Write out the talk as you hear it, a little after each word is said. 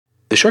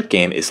The Short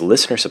Game is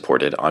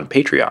listener-supported on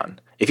Patreon.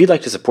 If you'd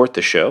like to support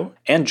the show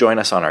and join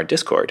us on our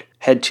Discord,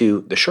 head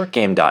to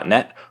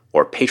theshortgame.net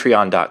or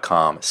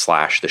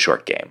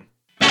patreon.com/theshortgame.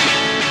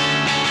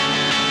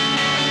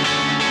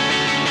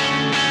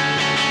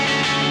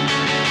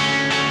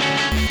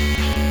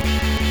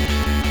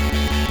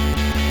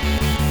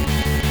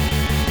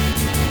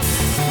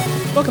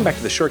 Welcome back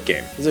to The Short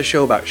Game. This is a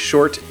show about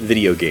short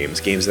video games,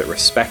 games that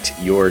respect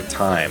your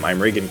time.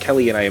 I'm Reagan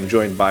Kelly, and I am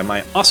joined by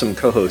my awesome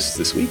co-hosts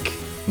this week.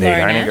 Nate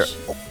Heininger.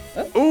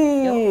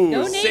 Ooh,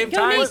 go, Nate, same go,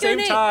 time, Nate, same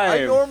go, Nate. time.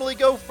 I normally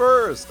go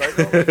first. You do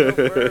go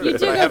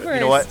first. You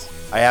know what?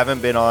 I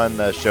haven't been on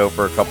the show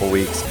for a couple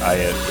weeks. I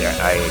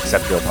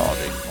accept your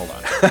apology. Hold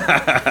on.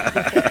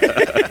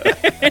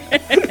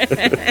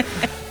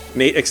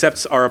 Nate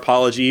accepts our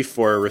apology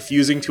for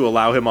refusing to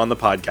allow him on the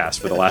podcast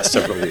for the last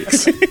several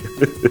weeks.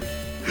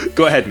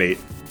 Go ahead, Nate.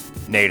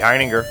 Nate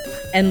Heininger.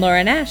 And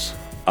Laura Nash.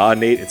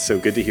 Nate, it's so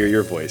good to hear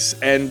your voice.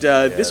 And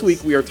This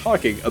week we are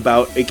talking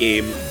about a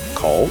game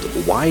called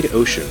Wide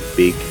Ocean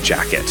Big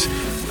Jacket,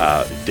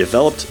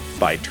 developed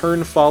by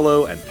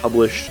Turnfollow and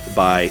published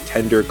by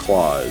Tender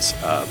Claws,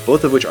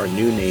 both of which are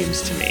new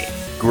names to me.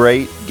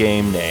 Great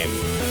game name.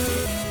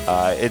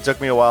 It took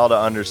me a while to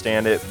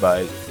understand it,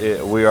 but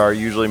we are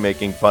usually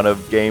making fun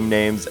of game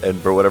names, and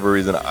for whatever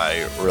reason,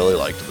 I really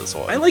liked this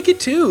one. I like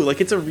it too.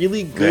 Like, it's a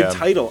really good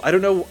title. I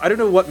don't know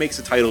what makes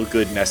a title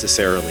good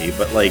necessarily,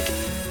 but like,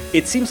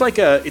 it seems like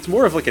it's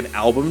more of like an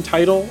album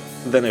title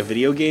than a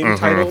video game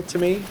title to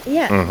me.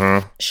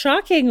 Yeah.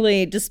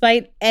 Shockingly,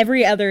 despite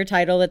every other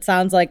title that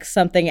sounds like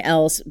something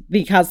else,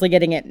 because they're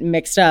getting it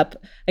mixed up,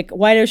 like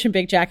Wide Ocean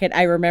Big Jacket,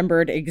 I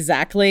remembered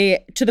exactly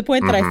to the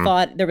point that I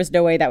thought there was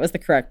no way that was the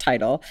correct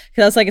title.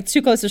 Because I was like, it's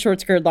too close to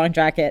Short Skirt Long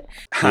Jacket.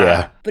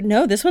 Yeah. But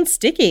no, this one's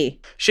sticky.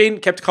 Shane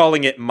kept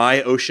calling it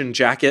My Ocean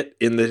Jacket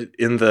in the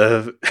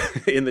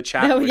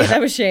chat. Oh, yeah,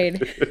 that was Shane.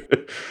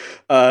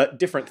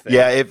 Different thing.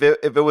 Yeah, if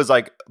it was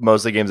like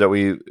most of the games that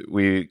we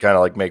kind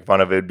of like make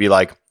fun of, it'd be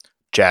like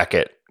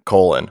Jacket,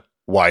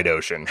 Wide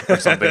Ocean, or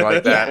something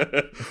like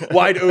that.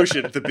 Wide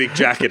Ocean, the big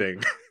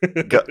jacketing. Or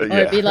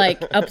it'd be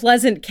like a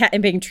pleasant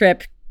camping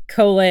trip,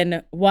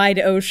 Wide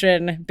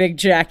Ocean Big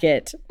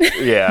Jacket.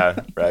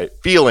 Yeah, right.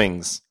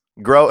 Feelings,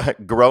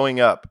 growing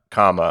up,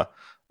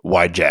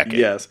 Wide Jacket.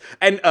 Yes.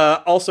 And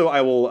also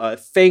I will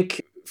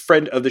thank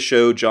friend of the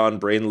show, John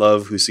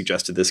Brainlove, who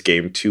suggested this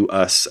game to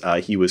us.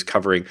 He was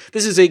covering...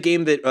 This is a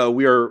game that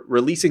we are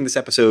releasing this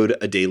episode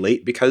a day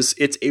late because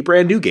it's a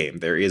brand new game.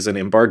 There is an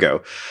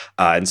embargo.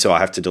 And so I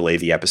have to delay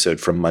the episode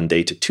from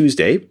Monday to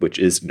Tuesday, which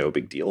is no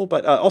big deal.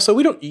 But also,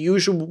 we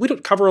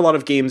don't cover a lot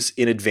of games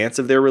in advance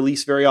of their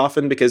release very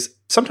often because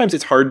sometimes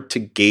it's hard to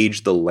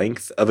gauge the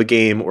length of a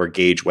game or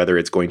gauge whether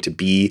it's going to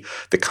be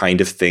the kind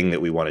of thing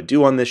that we want to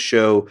do on this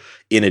show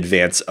in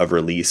advance of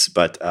release.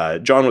 But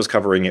John was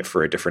covering it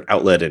for a different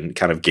outlet and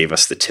kind of gave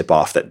us the tip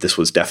off that this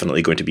was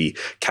definitely going to be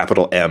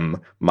capital M,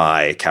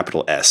 my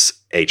capital S,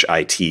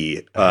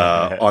 HIT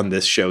on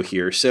this show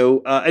here.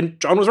 So, and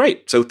John was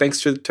right. So thanks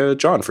to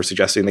John for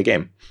suggesting the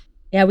game.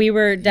 Yeah, we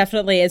were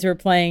definitely, as we were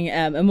playing,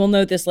 and we'll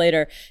note this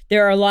later,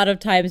 there are a lot of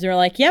times we're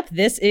like, yep,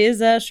 this is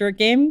a short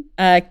game,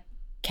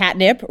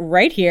 catnip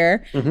right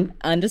here,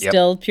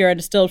 undistilled, pure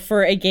undistilled,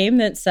 for a game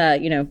that's,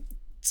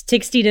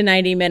 60 to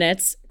 90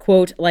 minutes,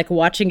 quote, like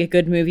watching a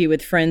good movie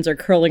with friends or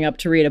curling up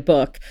to read a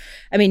book.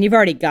 I mean, you've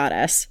already got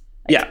us.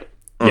 Yeah.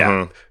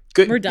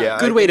 Good, we're done.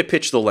 Good way to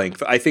pitch the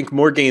length. I think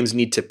more games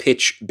need to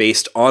pitch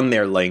based on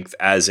their length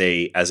as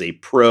a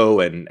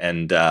pro, and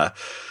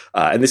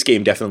this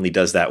game definitely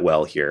does that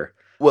well here.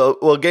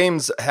 Well,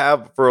 games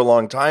have for a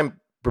long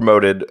time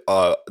promoted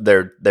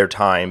their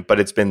time, but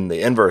it's been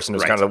the inverse, and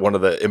it's kind of one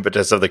of the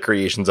impetus of the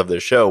creations of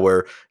this show,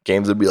 where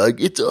games would be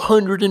like, it's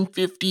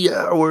 150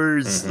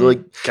 hours,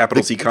 like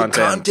capital C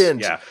content.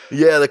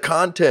 Yeah, the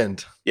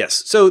content.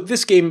 Yes. So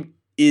this game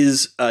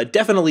is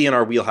definitely in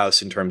our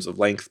wheelhouse in terms of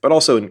length, but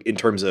also in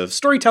terms of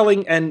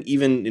storytelling and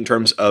even in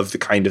terms of the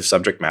kind of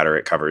subject matter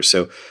it covers.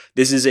 So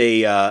this is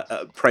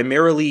a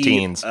primarily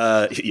teens.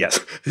 Yes,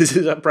 this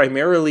is a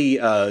primarily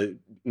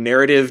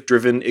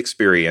narrative-driven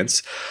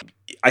experience.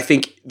 I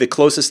think the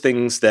closest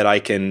things that I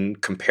can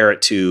compare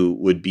it to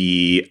would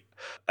be,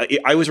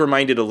 I was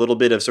reminded a little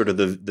bit of sort of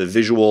the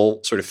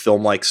visual sort of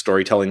film-like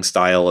storytelling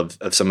style of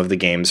some of the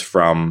games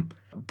from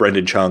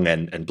Brendan Chung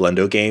and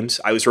Blendo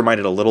games. I was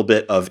reminded a little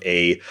bit of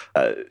a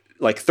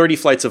like 30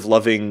 Flights of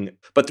Loving,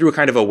 but through a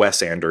kind of a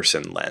Wes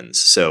Anderson lens.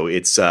 So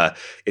it's got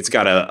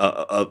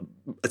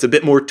it's a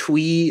bit more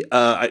twee,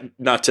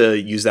 not to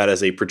use that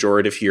as a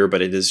pejorative here,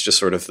 but it is just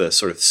sort of the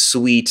sort of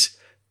sweet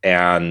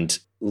and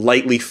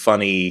lightly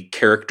funny,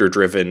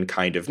 character-driven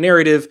kind of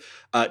narrative,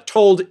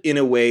 told in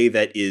a way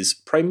that is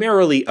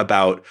primarily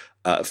about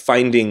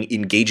finding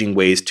engaging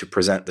ways to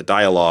present the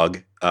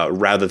dialogue,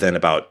 rather than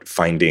about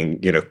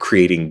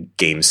creating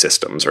game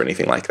systems or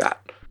anything like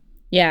that.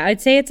 Yeah, I'd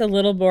say it's a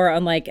little more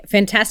on like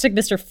Fantastic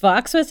Mr.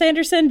 Fox Wes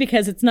Anderson,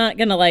 because it's not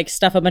going to like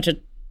stuff a bunch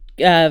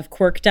of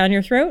quirk down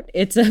your throat.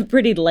 It's a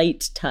pretty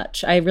light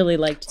touch. I really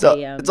liked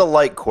it's a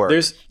light quirk.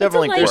 There's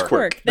definitely there's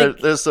quirk. quirk.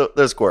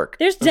 There's quirk.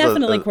 There's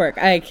definitely quirk.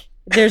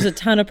 there's a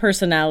ton of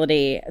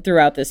personality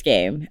throughout this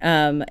game.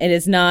 It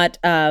is not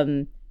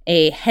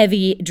a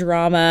heavy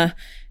drama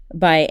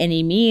by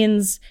any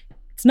means.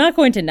 It's not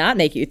going to not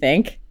make you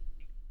think.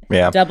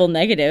 Yeah. Double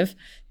negative.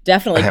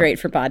 Definitely great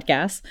for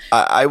podcasts.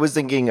 I was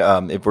thinking,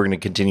 if we're going to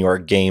continue our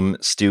game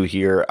stew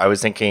here, I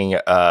was thinking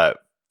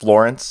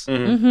Florence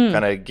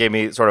kind of gave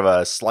me sort of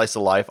a slice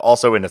of life.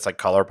 Also in its like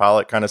color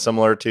palette, kind of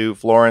similar to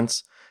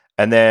Florence.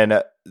 And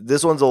then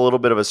this one's a little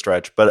bit of a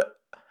stretch, but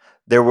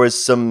there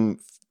was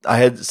I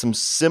had some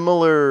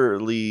similar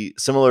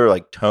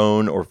like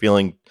tone or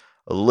feeling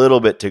a little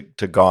bit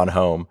to Gone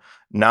Home.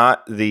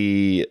 Not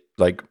the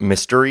like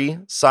mystery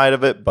side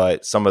of it,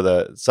 but some of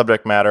the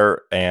subject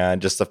matter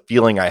and just the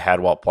feeling I had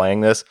while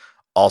playing this.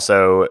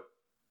 Also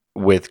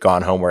with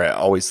Gone Home, where I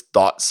always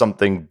thought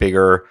something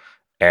bigger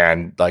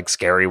and like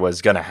scary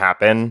was going to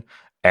happen.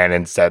 And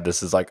instead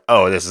this is like,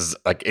 oh, this is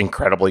like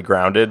incredibly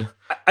grounded.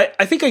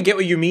 I think I get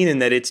what you mean in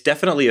that it's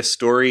definitely a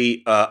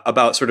story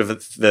about sort of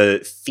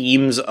the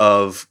themes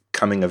of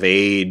coming of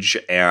age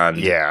and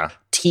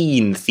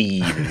teen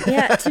theme.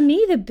 Yeah, to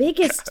me, the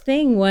biggest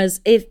thing was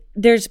if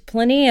there's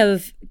plenty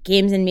of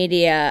games and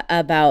media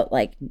about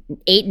like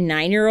 8 and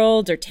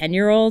 9-year-olds or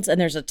 10-year-olds, and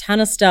there's a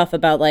ton of stuff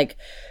about like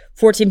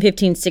 14,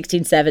 15,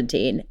 16,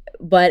 17.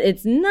 But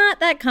it's not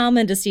that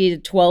common to see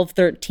 12,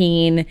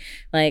 13,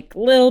 like a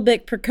little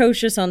bit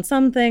precocious on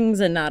some things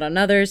and not on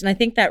others. And I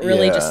think that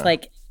really just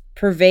like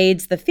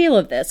pervades the feel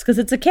of this because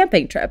it's a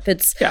camping trip.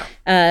 It's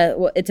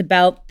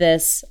about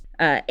this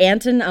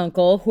aunt and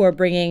uncle who are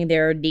bringing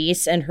their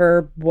niece and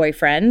her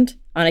boyfriend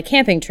on a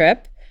camping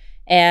trip,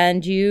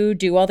 and you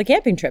do all the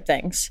camping trip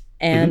things.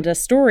 And a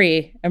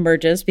story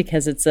emerges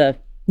because it's a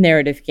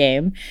narrative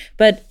game.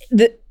 But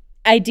the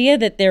idea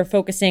that they're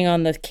focusing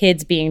on the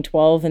kids being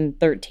 12 and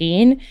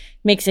 13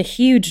 makes a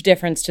huge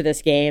difference to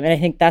this game. And I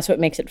think that's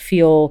what makes it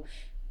feel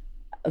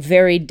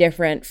very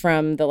different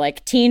from the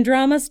like teen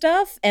drama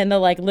stuff and the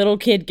like little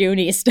kid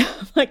Goonies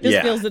stuff. Like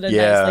this feels in a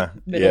nice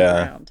like middle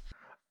ground.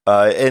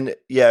 And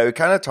it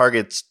kind of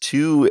targets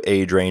two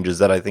age ranges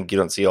that I think you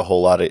don't see a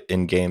whole lot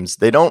in games.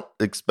 They don't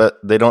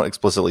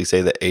explicitly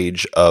say the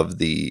age of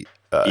the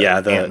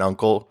aunt and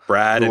uncle,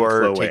 Brad who and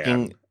are Chloe.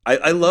 taking.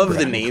 I love Brad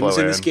the and names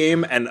in this Chloe.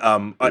 game, and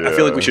I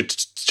feel like we should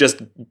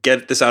just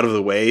get this out of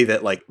the way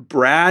that like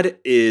Brad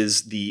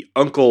is the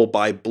uncle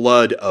by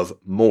blood of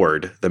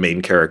Mord, the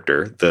main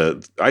character.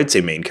 I'd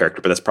say main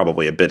character, but that's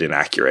probably a bit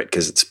inaccurate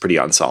because it's pretty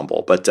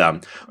ensemble. But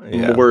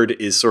Mord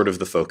is sort of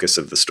the focus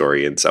of the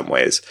story in some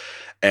ways,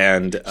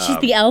 and she's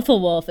the alpha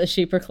wolf, as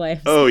she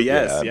proclaims. Oh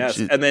yes.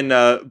 And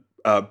then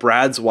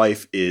Brad's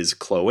wife is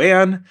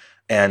Chloe,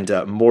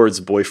 and Mord's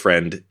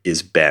boyfriend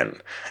is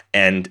Ben.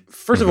 And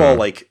first of all,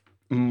 like,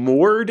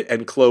 Mord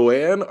and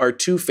Chloe are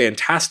two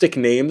fantastic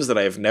names that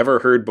I have never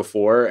heard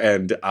before,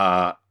 and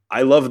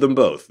I love them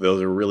both.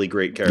 Those are really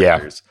great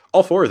characters. Yeah.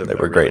 All four of them. They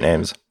were great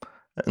names.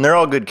 And they're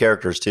all good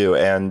characters, too.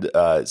 And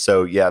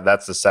so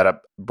that's the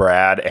setup.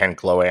 Brad and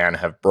Chloe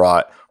have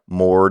brought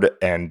Mord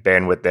and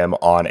Ben with them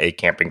on a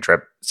camping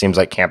trip. Seems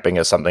like camping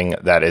is something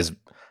that is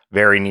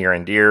very near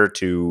and dear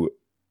to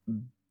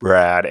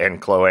Brad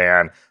and Chloe,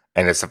 and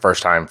it's the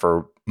first time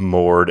for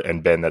Mord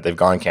and Ben that they've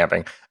gone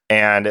camping.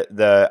 And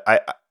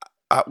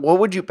what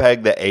would you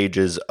peg the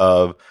ages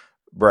of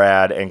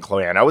Brad and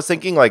Chloe? I was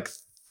thinking like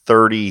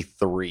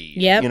 33.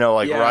 Yep.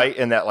 Right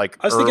in that like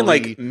I was thinking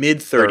like mid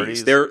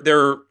 30s.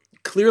 They're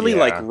clearly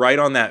like right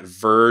on that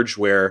verge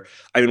where,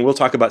 I mean, we'll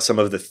talk about some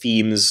of the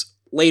themes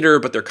later,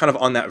 but they're kind of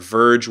on that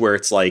verge where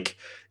it's like,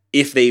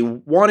 if they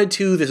wanted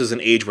to, this is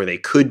an age where they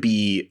could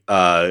be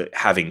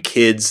having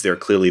kids. They're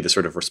clearly the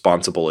sort of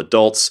responsible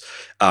adults,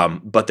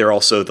 but they're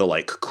also the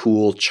like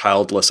cool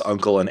childless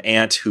uncle and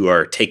aunt who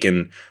are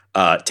taking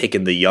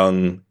the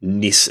young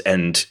niece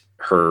and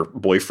her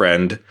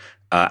boyfriend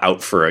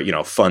out for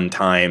fun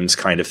times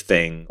kind of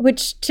thing.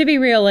 Which, to be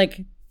real,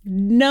 like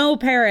no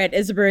parent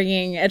is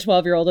bringing a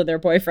 12-year-old and their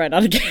boyfriend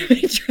on a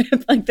camping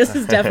trip. Like this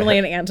is definitely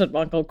an aunt and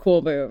uncle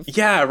cool move.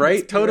 Yeah,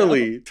 right.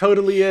 Totally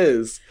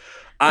is.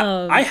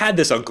 I had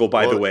this uncle,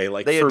 by the way.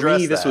 Like for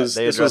me, this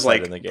was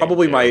like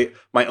probably my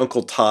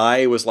Uncle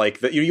Ty was like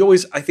that. You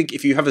always, I think,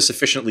 if you have a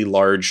sufficiently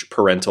large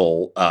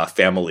parental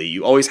family,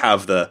 you always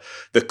have the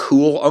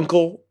cool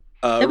uncle.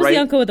 That was the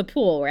uncle with the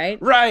pool, right?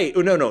 Right.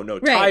 Oh, no.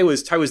 Right.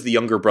 Ty was the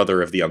younger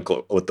brother of the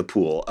uncle with the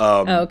pool.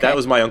 That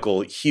was my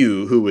uncle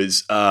Hugh, who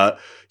was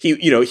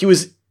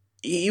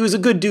he was a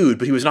good dude,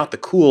 but he was not the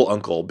cool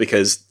uncle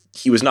because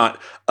he was not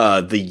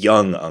the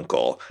young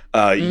uncle.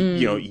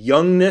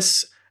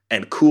 Youngness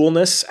and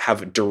coolness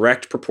have a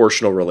direct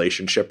proportional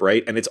relationship,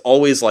 right? And it's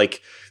always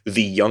like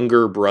the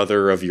younger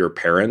brother of your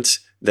parent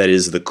that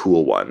is the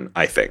cool one,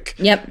 I think.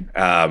 Yep.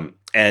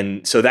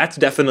 And so that's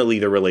definitely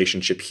the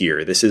relationship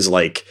here. This is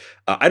like,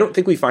 I don't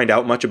think we find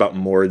out much about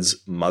Mord's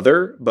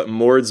mother, but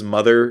Mord's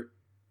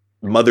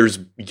mother's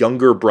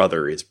younger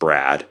brother is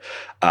Brad,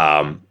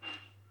 I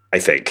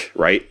think,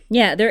 right?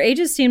 Yeah, their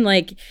ages seem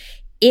like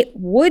it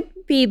would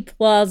be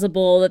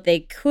plausible that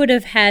they could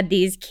have had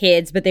these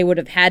kids, but they would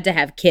have had to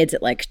have kids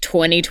at like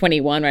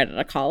 2021 right out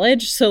of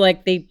college. So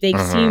like they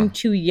seem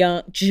too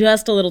young,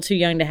 just a little too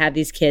young to have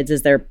these kids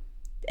as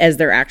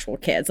their actual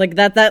kids. Like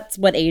that's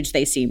what age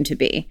they seem to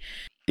be.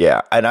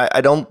 Yeah, and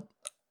I don't,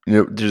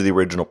 to the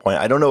original point,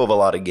 I don't know of a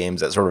lot of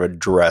games that sort of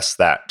address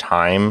that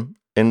time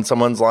in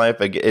someone's life.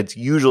 Like, it's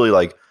usually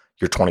like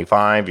you're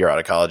 25, you're out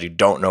of college, you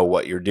don't know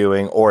what you're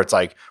doing, or it's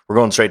like we're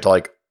going straight to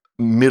like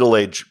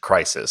middle-age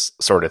crisis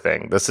sort of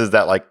thing. This is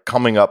that like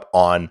coming up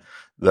on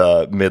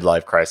the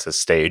midlife crisis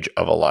stage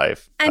of a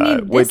life. I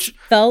mean, this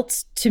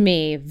felt to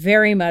me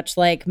very much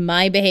like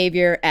my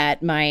behavior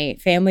at my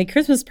family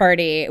Christmas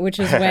party, which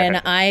is when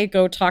I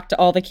go talk to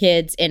all the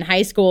kids in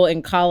high school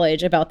and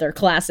college about their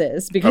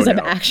classes because I'm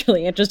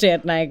actually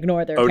interested and I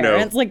ignore their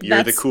parents. No. Like,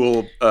 you're the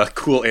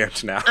cool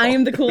aunt now. I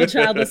am the cool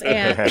childless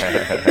aunt.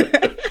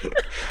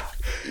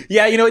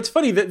 Yeah, it's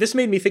funny that this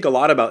made me think a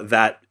lot about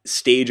that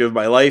stage of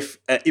my life,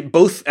 in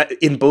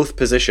both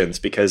positions,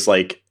 because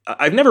like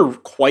I've never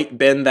quite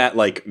been that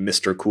like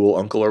Mr. Cool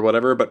uncle or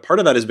whatever, but part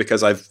of that is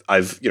because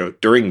I've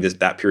during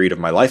that period of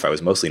my life I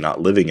was mostly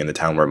not living in the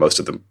town where most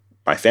of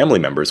my family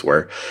members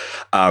were,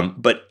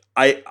 but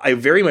I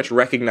very much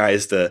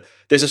recognize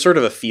there's a sort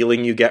of a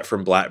feeling you get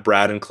from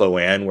Brad and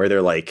Chloanne where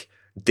they're like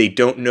they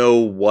don't know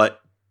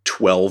what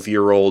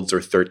 12-year-olds or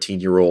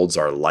 13-year-olds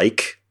are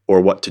like, or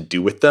what to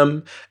do with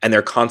them. And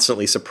they're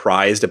constantly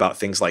surprised about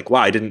things like,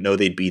 wow, I didn't know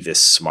they'd be this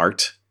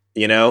smart,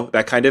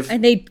 that kind of.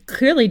 And they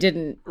clearly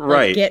didn't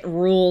get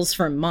rules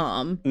from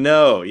mom.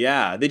 No,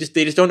 yeah. They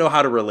just don't know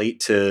how to relate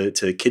to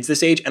kids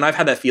this age. And I've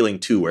had that feeling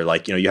too, where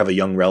like, you have a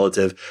young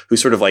relative who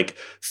sort of like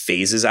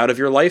phases out of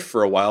your life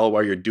for a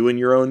while you're doing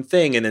your own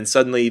thing. And then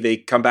suddenly they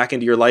come back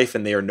into your life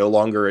and they are no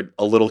longer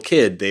a little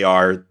kid. They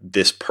are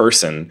this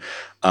person.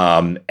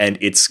 And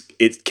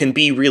it can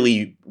be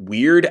really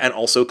weird and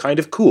also kind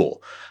of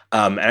cool.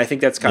 And I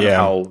think that's kind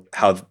of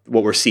how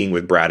what we're seeing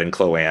with Brad and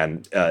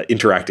Chloanne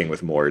interacting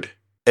with Mord.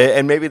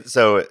 And maybe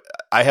so.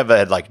 I have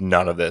had like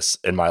none of this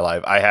in my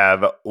life. I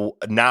have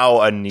now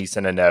a niece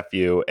and a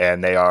nephew,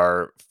 and they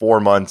are 4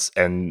 months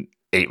and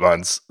 8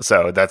 months.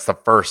 So that's the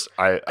first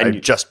I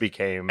just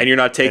became. And you're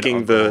not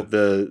taking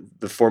the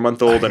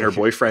 4-month-old and her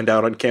boyfriend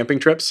out on camping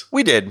trips?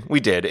 We did.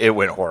 It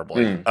went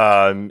horribly.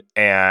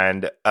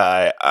 And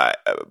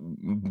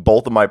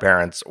both of my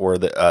parents were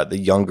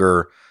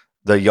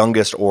the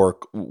youngest or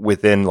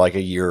within like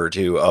a year or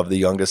two of the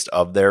youngest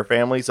of their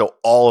family. So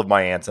all of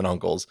my aunts and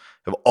uncles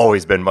have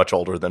always been much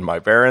older than my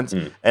parents.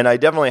 And I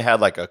definitely had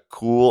like a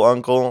cool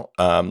uncle,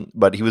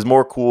 but he was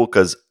more cool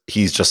because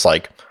he's just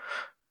like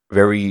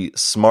very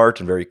smart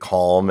and very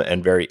calm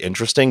and very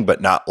interesting, but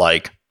not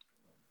like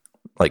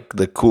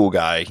the cool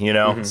guy,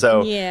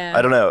 So I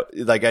don't know.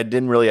 Like I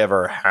didn't really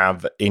ever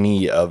have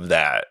any of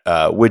that,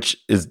 which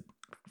is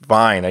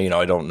fine.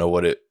 I don't know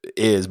what it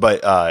is,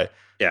 but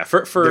yeah,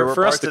 for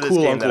us, the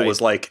cool uncle was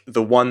like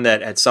the one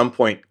that at some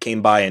point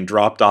came by and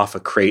dropped off a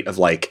crate of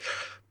like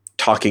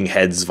Talking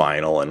Heads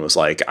vinyl and was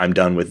like, "I'm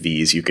done with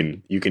these. You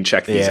can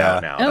check these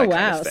out now." Oh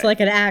wow! So like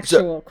an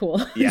actual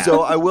cool. Yeah.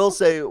 So I will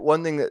say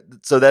one thing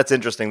that's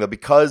interesting though,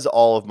 because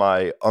all of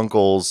my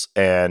uncles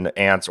and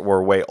aunts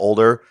were way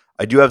older.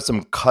 I do have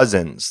some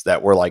cousins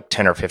that were like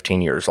 10 or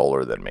 15 years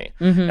older than me,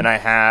 and I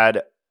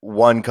had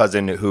one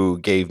cousin who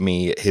gave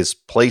me his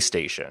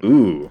PlayStation.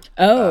 Ooh.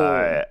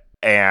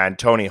 And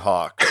Tony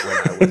Hawk when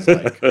I was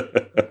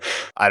like,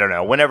 I don't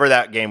know, whenever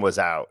that game was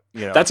out.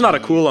 That's not a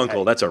cool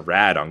uncle. That's a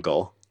rad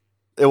uncle.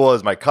 It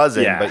was my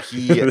cousin, but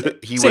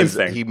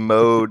he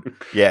mowed.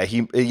 Yeah,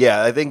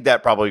 I think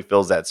that probably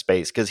fills that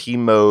space because he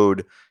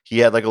mowed. He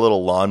had like a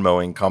little lawn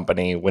mowing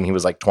company when he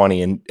was like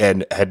 20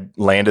 and had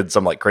landed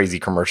some like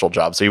crazy commercial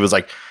jobs. So he was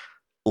like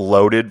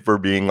loaded for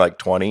being like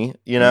 20,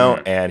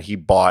 and he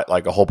bought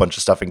like a whole bunch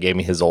of stuff and gave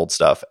me his old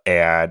stuff.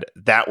 And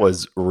that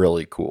was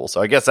really cool.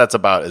 So I guess that's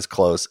about as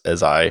close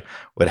as I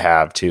would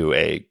have to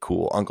a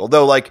cool uncle.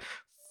 Though like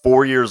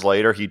 4 years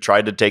later, he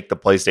tried to take the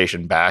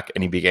PlayStation back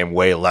and he became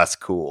way less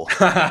cool.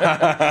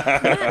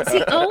 Yeah,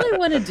 see, all I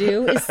want to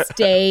do is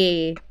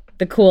stay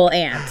the cool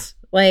aunt.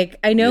 Like,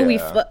 I know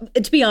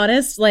to be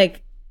honest,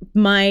 like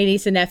my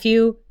niece and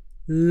nephew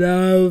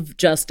love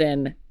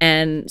Justin.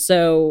 And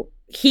so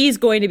he's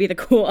going to be the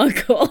cool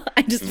uncle.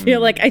 I just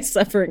feel like I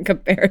suffer in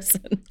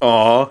comparison.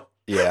 Aw.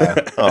 Yeah.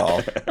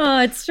 Oh,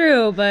 it's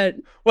true, but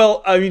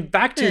well, I mean,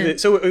 back to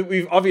so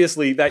we've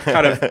obviously that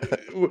kind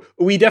of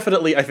we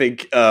definitely I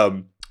think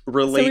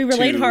relate. So we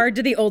relate hard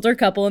to the older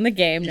couple in the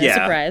game. No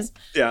surprise.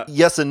 Yeah.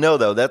 Yes and no,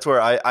 though. That's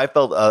where I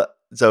felt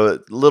so a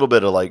little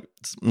bit of like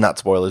not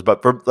spoilers,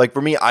 but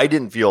for me, I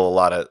didn't feel a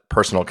lot of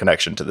personal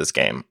connection to this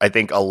game. I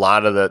think a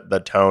lot of the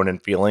tone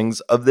and feelings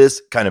of this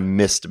kind of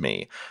missed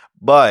me,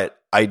 but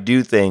I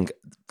do think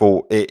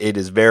it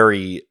is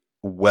very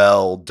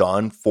well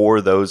done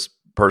for those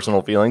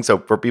personal feelings. So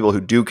for people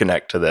who do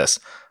connect to this,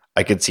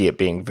 I could see it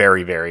being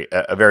very, very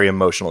a very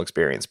emotional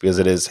experience because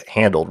it is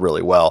handled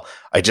really well.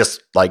 I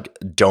just like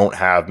don't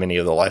have many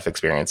of the life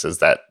experiences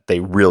that they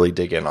really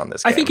dig in on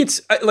this game. I think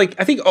it's like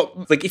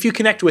if you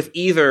connect with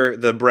either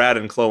the Brad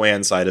and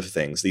Chloanne side of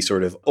things, the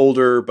sort of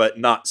older but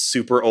not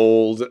super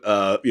old,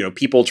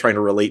 people trying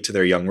to relate to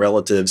their young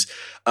relatives,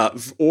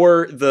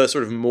 or the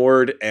sort of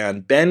Mord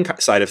and Ben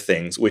side of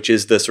things, which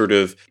is the sort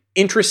of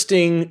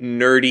interesting,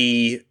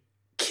 nerdy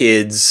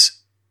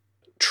kids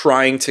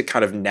trying to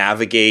kind of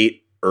navigate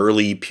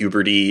early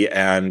puberty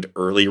and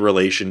early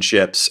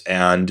relationships,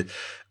 and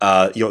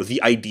the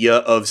idea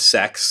of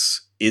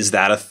sex. Is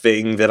that a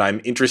thing that I'm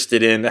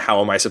interested in?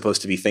 How am I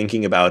supposed to be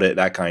thinking about it?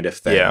 That kind of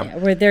thing. Yeah,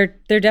 where they're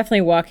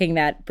definitely walking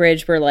that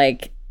bridge where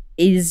like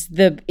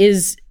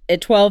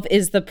at 12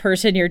 is the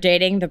person you're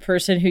dating the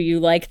person who you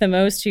like the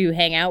most, who you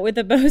hang out with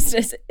the most?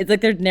 It's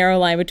like there's a narrow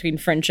line between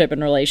friendship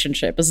and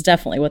relationship is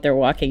definitely what they're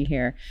walking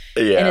here.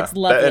 Yeah, and it's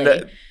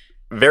lovely.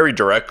 Very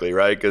directly,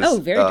 right? Because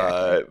very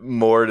directly.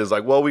 Mord is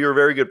like, well, we were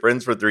very good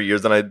friends for 3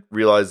 years, and I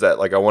realized that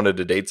like I wanted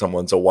to date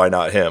someone, so why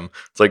not him?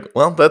 It's like,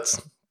 well,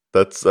 that's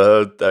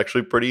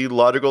actually pretty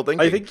logical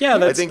thinking. I think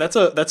that's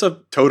a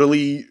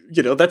totally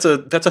that's a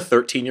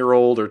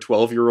 13-year-old or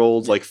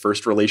 12-year-old like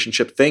first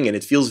relationship thing, and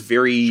it feels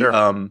very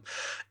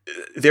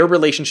their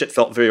relationship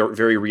felt very,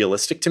 very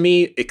realistic to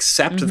me,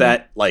 except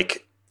that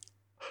like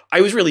I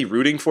was really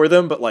rooting for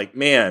them, but like,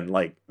 man,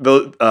 like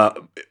I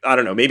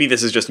don't know, maybe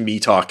this is just me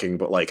talking,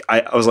 but like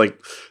I was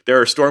like, there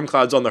are storm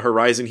clouds on the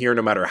horizon here,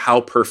 no matter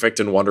how perfect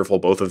and wonderful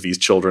both of these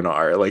children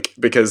are, like,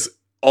 because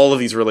all of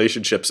these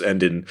relationships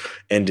end in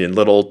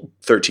little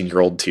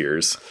 13-year-old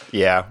tears.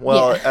 Yeah.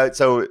 Well,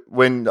 so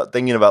when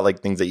thinking about like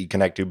things that you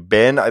connect to,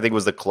 Ben, I think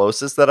was the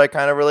closest that I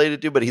kind of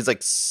related to, but he's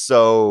like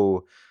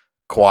so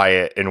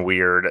quiet and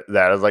weird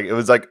that it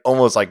was like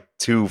almost like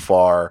too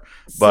far.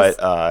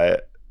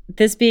 But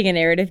this being a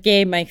narrative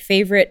game, my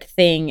favorite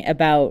thing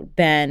about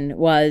Ben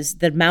was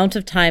the amount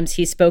of times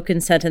he spoke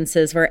in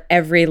sentences where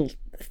every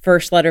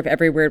first letter of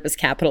every word was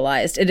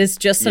capitalized. It is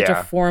just such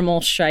a formal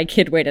shy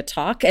kid way to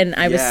talk, and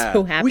I was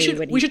so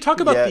happy. We should talk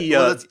about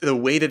the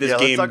way that this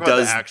game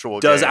does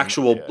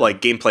actual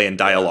like gameplay and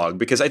dialogue,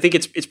 because I think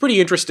it's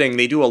pretty interesting.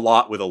 They do a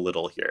lot with a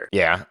little here.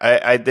 Yeah,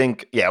 I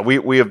think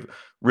we have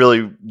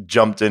really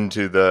jumped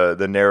into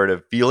the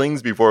narrative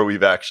feelings before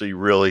we've actually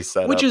really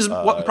set which up, is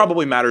what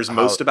probably matters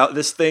most about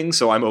this thing,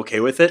 so I'm okay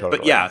with it. Totally.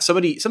 But yeah,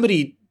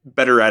 somebody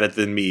better at it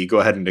than me, go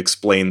ahead and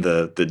explain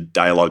the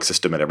dialogue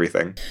system and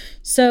everything.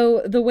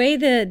 So the way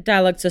the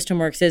dialogue system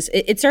works is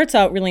it starts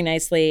out really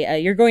nicely.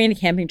 You're going on a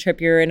camping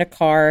trip, you're in a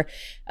car,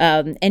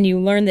 and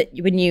you learn that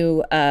when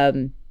you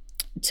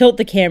tilt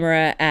the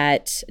camera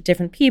at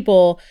different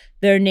people,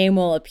 their name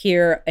will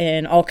appear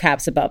in all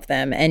caps above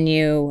them, and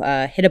you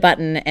hit a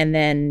button, and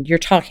then you're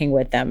talking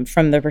with them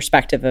from the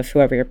perspective of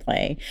whoever you're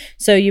playing.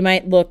 So you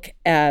might look,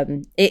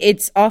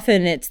 it's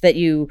that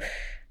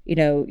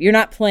you're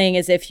not playing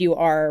as if you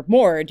are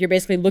Mord. You're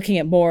basically looking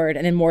at Mord,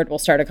 and then Mord will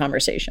start a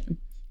conversation.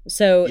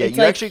 So yeah,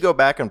 you actually go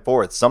back and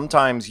forth.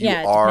 Sometimes you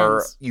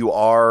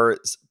are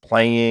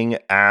playing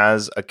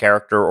as a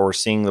character or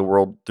seeing the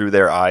world through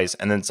their eyes,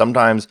 and then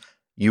sometimes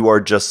you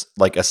are just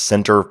like a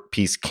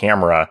centerpiece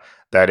camera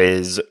that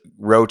is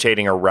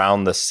rotating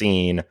around the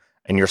scene,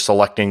 and you're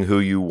selecting who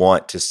you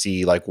want to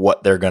see, like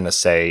what they're going to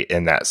say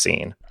in that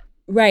scene.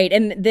 Right.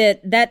 And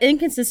that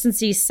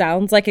inconsistency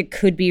sounds like it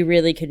could be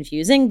really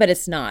confusing, but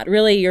it's not.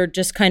 Really, you're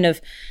just kind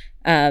of,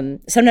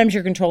 sometimes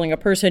you're controlling a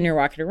person, you're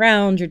walking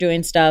around, you're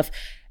doing stuff,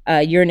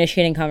 you're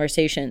initiating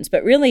conversations.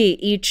 But really,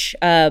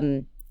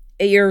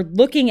 you're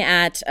looking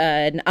at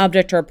an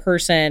object or a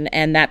person,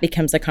 and that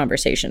becomes a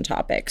conversation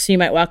topic. So you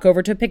might walk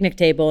over to a picnic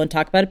table and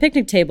talk about a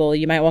picnic table.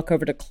 You might walk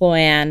over to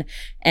Chloanne,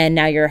 and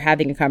now you're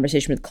having a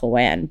conversation with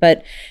Chloanne.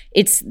 But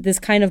it's this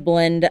kind of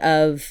blend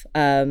of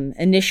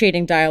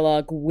initiating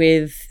dialogue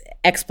with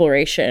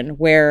exploration,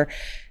 where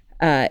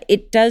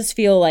it does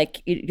feel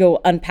like you'll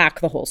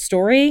unpack the whole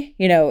story,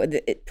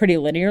 pretty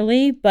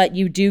linearly, but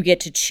you do get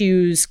to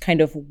choose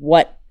kind of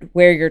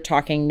where you're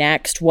talking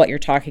next, what you're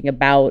talking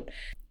about.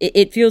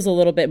 It feels a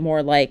little bit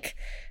more like,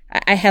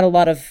 I had a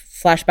lot of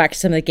flashback to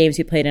some of the games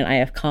you played in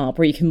IF Comp,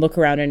 where you can look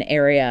around an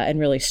area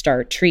and really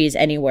start trees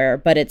anywhere,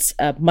 but it's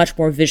a much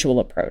more visual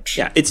approach.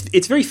 Yeah,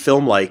 it's very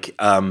film-like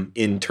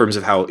in terms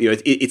of how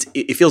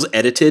it feels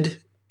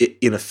edited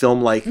in a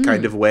film-like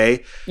kind of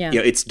way. Yeah.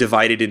 It's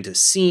divided into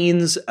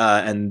scenes,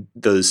 and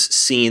those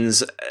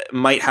scenes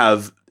might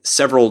have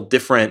several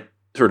different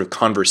sort of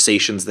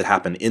conversations that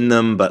happen in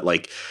them, but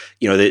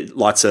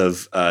lots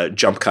of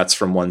jump cuts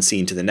from one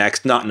scene to the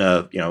next, not in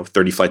a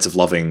 30 Flights of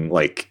Loving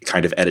like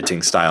kind of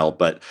editing style,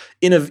 but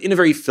in a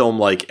very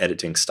film-like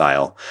editing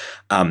style.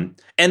 And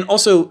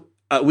also,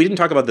 we didn't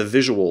talk about the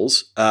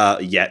visuals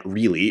yet,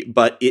 really,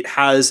 but it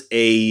has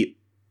a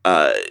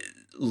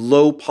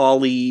low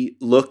poly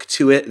look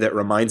to it that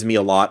reminds me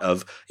a lot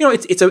of,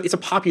 it's a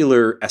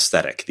popular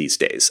aesthetic these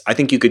days. I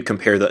think you could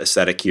compare the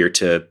aesthetic here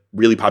to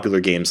really popular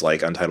games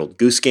like Untitled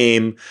Goose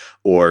Game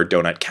or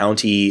Donut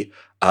County,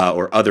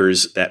 or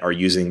others that are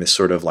using this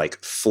sort of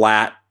like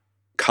flat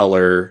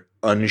color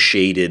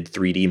unshaded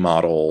 3D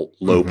model,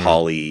 low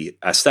poly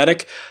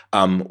aesthetic,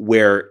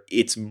 where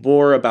it's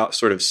more about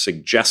sort of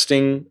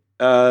suggesting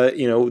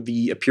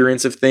the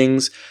appearance of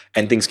things,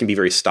 and things can be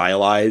very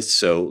stylized.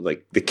 So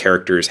like the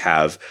characters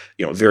have,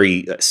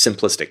 very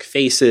simplistic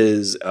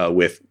faces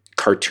with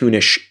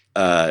cartoonish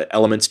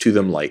elements to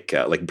them.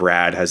 Like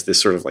Brad has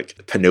this sort of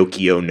like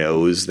Pinocchio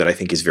nose that I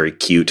think is very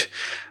cute.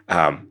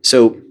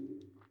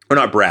 Or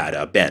not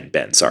Brad,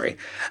 Ben, sorry.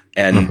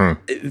 And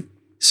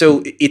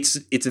so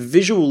it's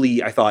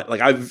visually, I thought,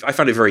 like I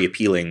found it very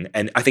appealing,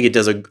 and I think it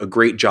does a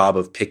great job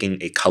of picking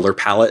a color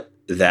palette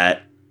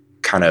that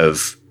kind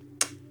of,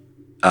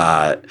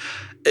 I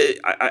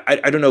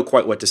don't know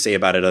quite what to say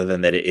about it other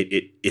than that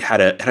it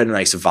had a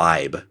nice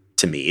vibe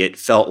to me. It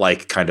felt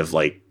like kind of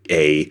like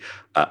a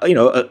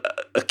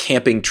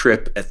camping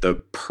trip at the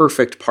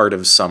perfect part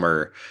of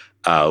summer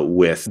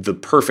with the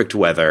perfect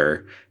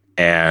weather,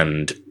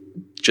 and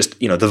just,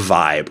 the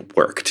vibe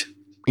worked.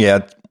 Yeah.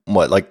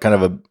 What, like kind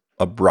of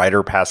a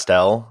brighter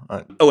pastel?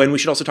 Oh, and we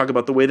should also talk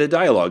about the way the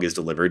dialogue is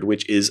delivered,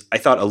 which is, I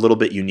thought, a little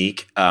bit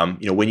unique.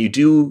 When you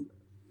do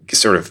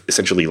sort of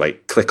essentially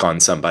like click on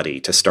somebody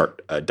to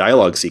start a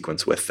dialogue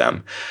sequence with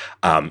them,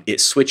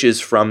 it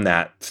switches from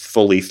that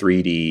fully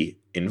 3D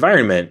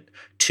environment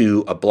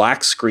to a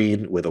black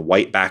screen with a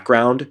white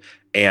background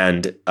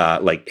and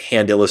like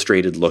hand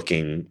illustrated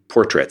looking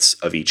portraits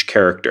of each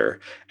character.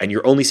 And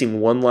you're only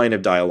seeing one line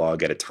of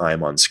dialogue at a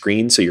time on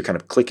screen. So you're kind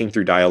of clicking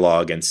through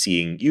dialogue and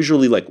seeing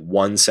usually like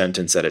one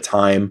sentence at a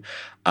time.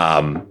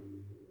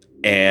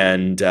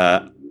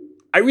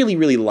 I really,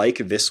 really like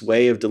this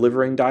way of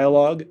delivering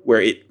dialogue,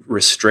 where it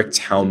restricts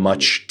how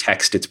much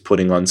text it's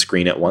putting on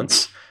screen at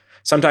once.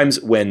 Sometimes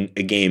when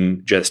a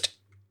game just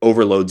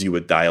overloads you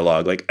with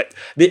dialogue, like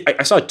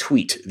I saw a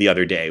tweet the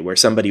other day where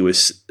somebody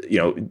was,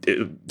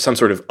 some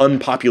sort of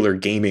unpopular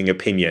gaming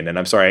opinion, and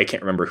I'm sorry, I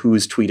can't remember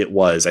whose tweet it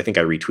was. I think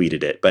I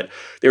retweeted it, but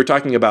they were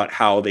talking about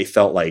how they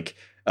felt like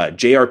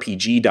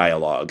JRPG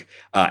dialogue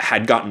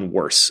had gotten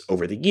worse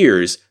over the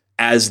years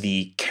as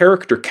the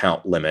character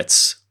count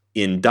limits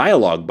in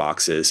dialogue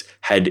boxes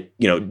had,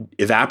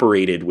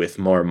 evaporated with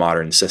more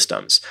modern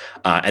systems.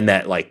 And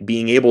that like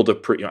being able to,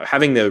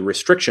 having the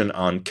restriction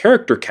on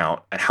character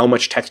count and how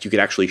much text you could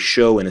actually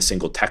show in a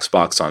single text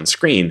box on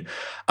screen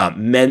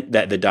meant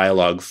that the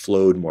dialogue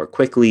flowed more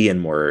quickly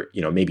and more,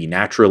 maybe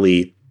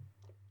naturally.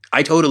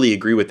 I totally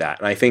agree with that.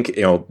 And I think,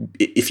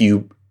 if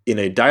you, in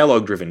a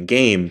dialogue driven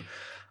game,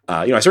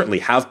 I certainly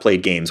have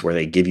played games where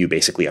they give you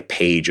basically a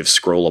page of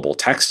scrollable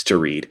text to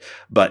read,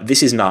 but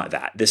this is not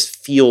that. This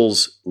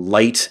feels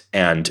light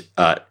and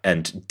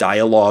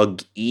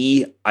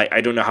dialogue-y.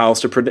 I don't know how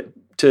else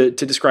to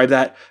describe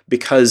that,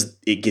 because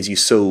it gives you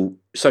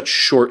such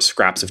short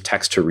scraps of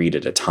text to read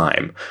at a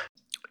time.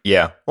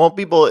 Yeah. Well,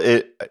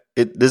 this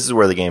is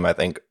where the game, I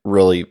think,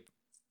 really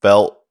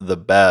felt the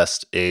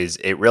best. Is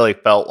it really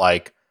felt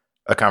like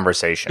a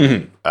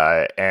conversation,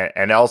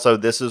 and also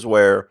this is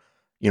where,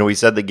 we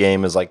said the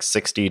game is like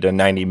 60 to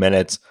 90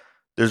 minutes.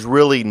 There's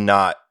really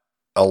not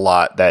a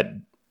lot that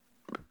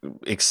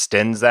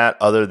extends that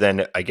other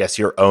than, I guess,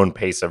 your own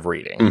pace of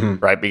reading,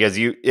 right? Because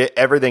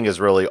everything is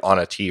really on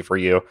a tee for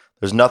you.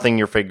 There's nothing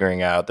you're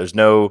figuring out. There's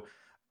no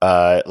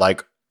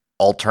like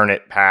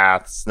alternate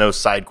paths, no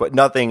side quest,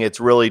 nothing. It's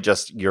really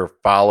just you're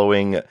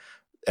following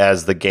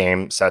as the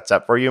game sets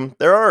up for you.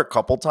 There are a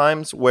couple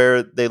times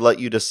where they let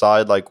you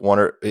decide like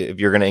if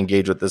you're going to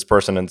engage with this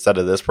person instead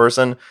of this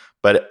person,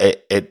 but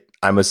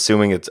I'm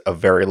assuming it's a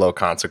very low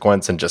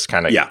consequence and just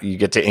kind of you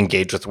get to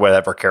engage with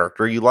whatever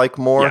character you like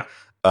more.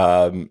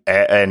 Yeah.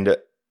 And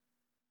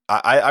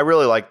I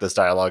really like this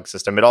dialogue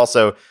system.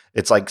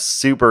 It's like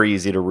super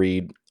easy to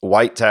read,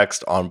 white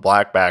text on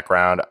black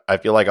background. I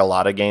feel like a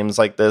lot of games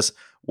like this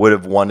would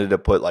have wanted to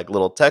put like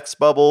little text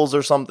bubbles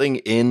or something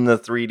in the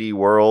 3D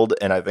world,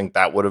 and I think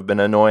that would have been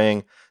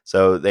annoying.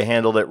 So they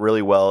handled it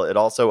really well. It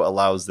also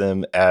allows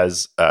them,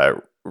 as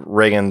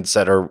Reagan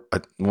said, or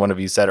one of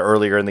you said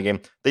earlier in the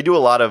game, they do a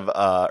lot of,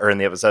 or in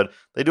the episode,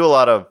 they do a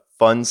lot of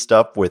fun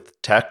stuff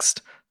with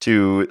text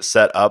to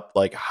set up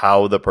like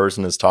how the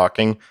person is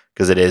talking,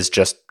 because it is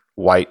just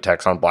white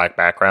text on black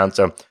background.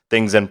 So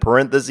things in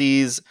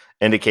parentheses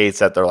indicates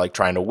that they're like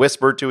trying to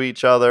whisper to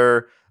each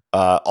other,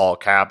 all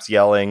caps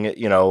yelling,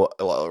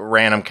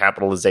 random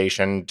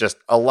capitalization, just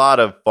a lot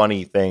of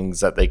funny things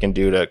that they can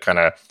do to kind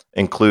of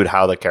include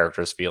how the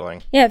character's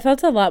feeling. Yeah, it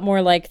felt a lot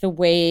more like the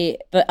way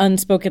the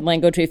unspoken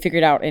language we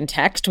figured out in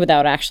text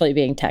without actually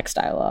being text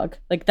dialogue.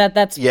 Like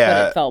that's what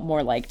it felt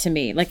more like to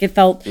me. Like it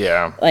felt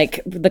like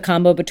the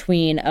combo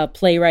between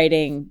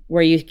playwriting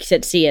where you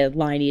see a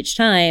line each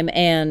time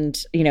and,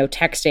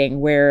 texting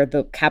where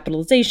the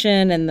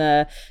capitalization and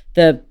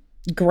the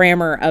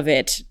grammar of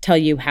it tell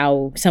you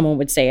how someone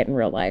would say it in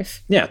real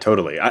life. Yeah,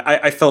 totally.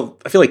 I feel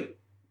like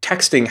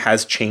texting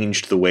has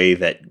changed the way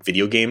that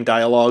video game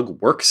dialogue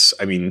works.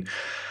 I mean,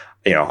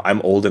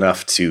 I'm old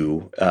enough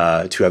to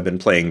have been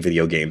playing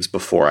video games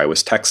before I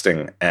was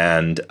texting,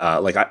 and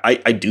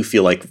I do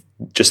feel like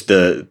just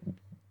the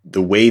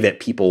way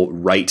that people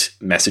write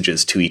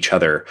messages to each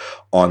other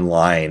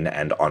online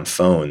and on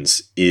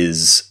phones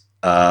is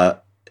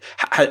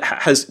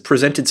has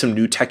presented some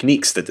new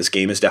techniques that this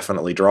game is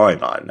definitely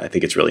drawing on. I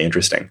think it's really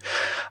interesting.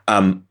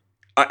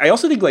 I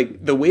also think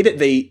like the way that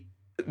they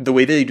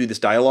do this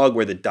dialogue,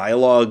 where the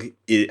dialogue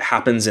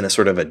happens in a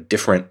sort of a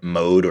different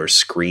mode or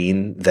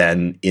screen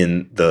than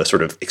in the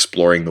sort of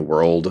exploring the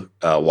world,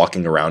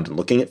 walking around and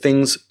looking at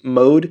things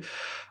mode,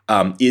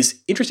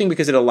 is interesting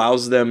because it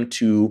allows them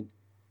to.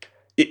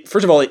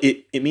 First of all,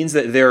 it means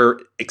that their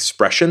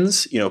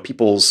expressions,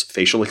 people's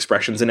facial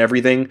expressions and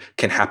everything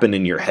can happen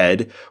in your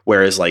head,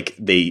 whereas like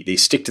they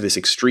stick to this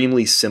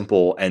extremely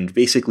simple and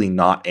basically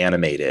not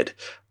animated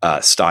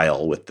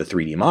style with the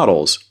 3D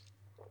models.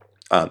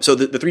 So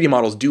the 3D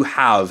models do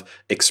have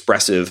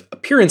expressive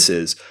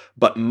appearances,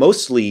 but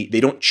mostly they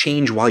don't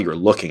change while you're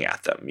looking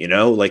at them.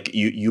 Like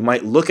you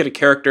might look at a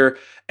character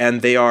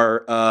and they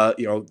are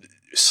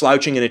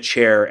slouching in a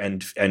chair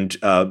and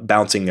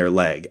bouncing their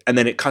leg. And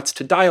then it cuts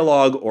to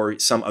dialogue or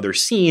some other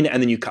scene,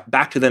 and then you cut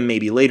back to them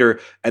maybe later,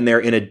 and they're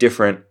in a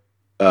different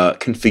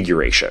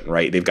configuration,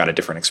 right? They've got a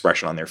different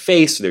expression on their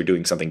face. They're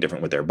doing something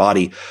different with their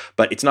body.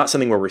 But it's not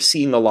something where we're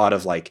seeing a lot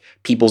of like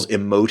people's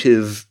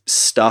emotive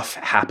stuff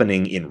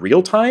happening in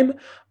real time.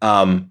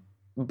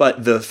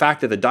 But the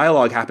fact that the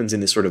dialogue happens in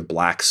this sort of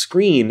black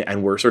screen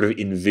and we're sort of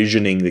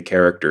envisioning the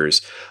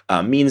characters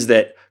means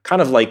that, kind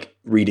of like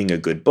reading a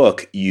good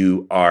book,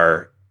 you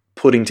are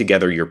putting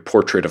together your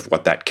portrait of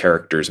what that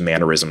character's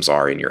mannerisms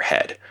are in your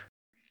head.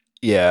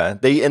 Yeah,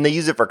 they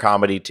use it for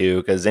comedy too,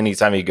 because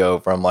anytime you go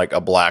from like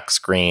a black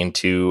screen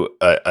to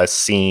a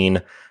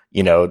scene,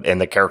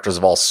 and the characters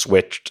have all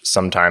switched,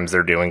 sometimes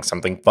they're doing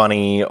something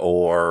funny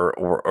or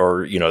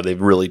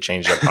they've really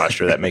changed their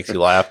posture that makes you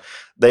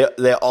laugh.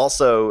 They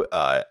also,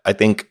 I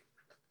think,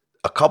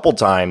 a couple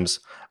times,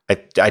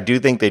 I do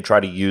think they try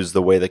to use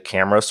the way the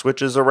camera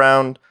switches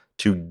around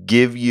to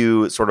give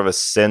you sort of a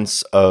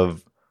sense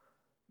of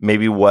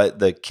maybe what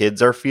the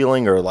kids are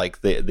feeling or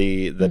like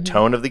the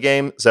tone of the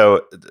game.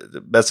 So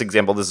the best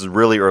example, this is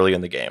really early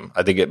in the game.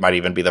 I think it might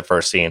even be the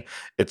first scene.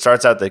 It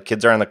starts out, the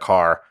kids are in the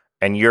car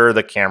and you're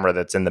the camera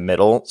that's in the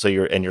middle. So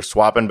you're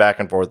swapping back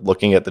and forth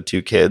looking at the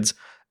two kids.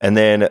 And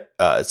then,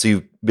 so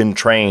you've been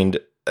trained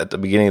at the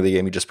beginning of the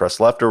game, you just press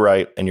left or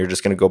right, and you're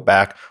just going to go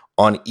back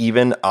on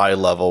even eye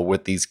level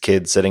with these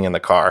kids sitting in the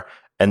car.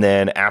 And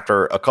then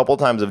after a couple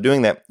times of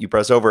doing that, you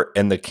press over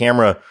and the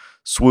camera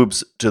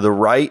swoops to the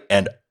right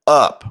and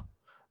up.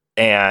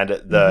 And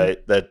the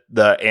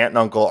aunt and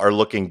uncle are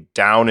looking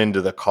down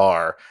into the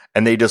car,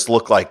 and they just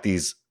look like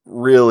these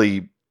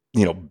really,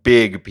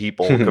 big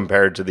people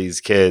compared to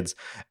these kids.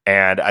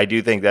 And I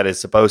do think that is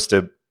supposed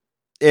to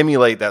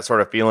emulate that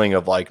sort of feeling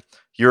of like,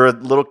 you're a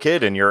little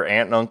kid and your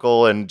aunt and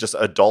uncle and just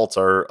adults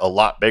are a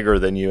lot bigger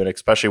than you. And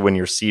especially when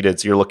you're seated,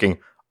 so you're looking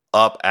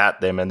up at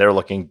them and they're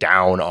looking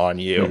down on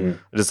you.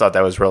 I just thought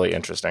that was really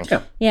interesting.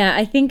 Yeah,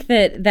 I think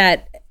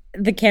that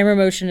the camera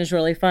motion is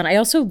really fun. I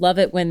also love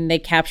it when they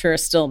capture a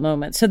still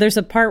moment. So there's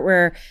a part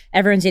where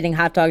everyone's eating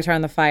hot dogs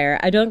around the fire.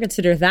 I don't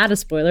consider that a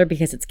spoiler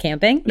because it's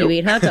camping. Nope. You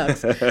eat hot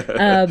dogs.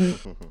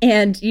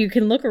 And you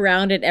can look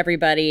around at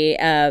everybody,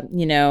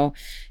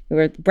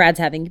 where Brad's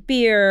having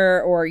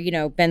beer or,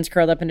 Ben's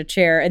curled up in a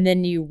chair. And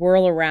then you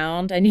whirl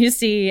around and you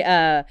see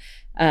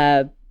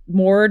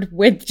Mord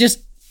with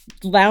just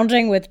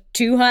lounging with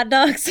 2 hot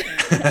dogs.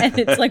 And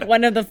it's like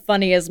one of the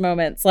funniest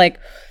moments. Like,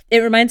 it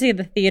reminds me of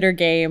the theater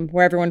game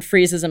where everyone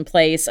freezes in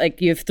place. Like,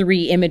 you have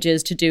 3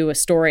 images to do a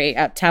story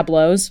at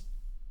tableaus.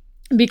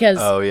 Because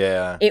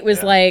it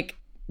was like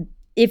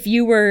if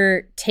you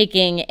were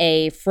taking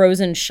a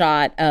frozen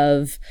shot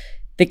of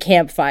the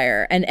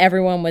campfire and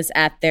everyone was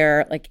at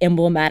their like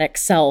emblematic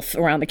self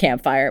around the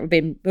campfire.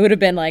 It would have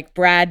been like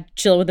Brad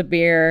chill with a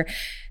beer,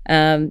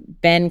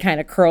 Ben kind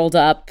of curled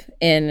up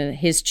in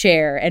his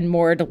chair, and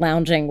Mord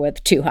lounging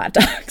with 2 hot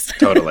dogs.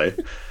 Totally.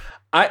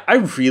 I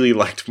really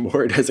liked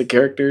Mord as a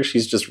character.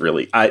 She's just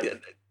really...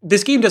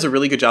 this game does a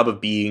really good job of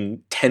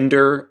being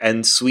tender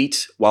and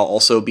sweet while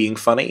also being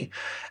funny.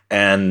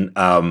 And,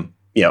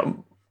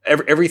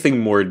 everything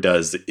Mord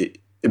does... It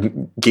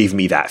gave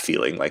me that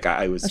feeling. Like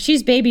I was...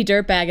 she's baby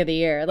dirtbag of the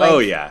year. Oh,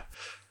 yeah.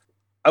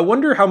 I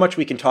wonder how much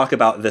we can talk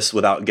about this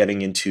without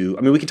getting into...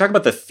 I mean, we can talk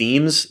about the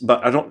themes,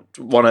 but I don't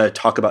want to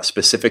talk about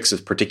specifics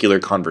of particular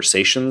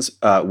conversations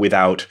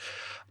without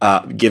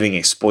giving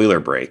a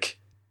spoiler break.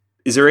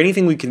 Is there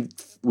anything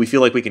we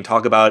feel like we can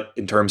talk about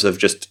in terms of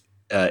just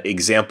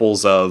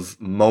examples of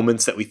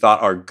moments that we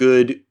thought are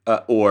good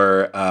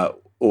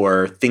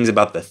or things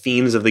about the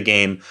themes of the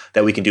game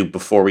that we can do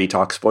before we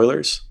talk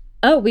spoilers?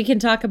 Oh, we can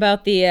talk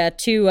about the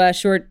 2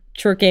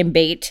 short game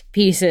bait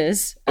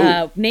pieces,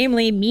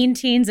 namely Mean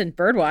Teens and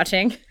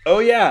Birdwatching. Oh,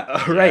 yeah.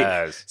 Right.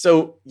 Yes.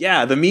 So,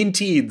 yeah, the Mean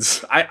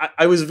Teens.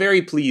 I was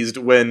very pleased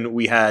when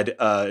we had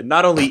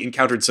not only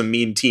encountered some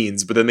Mean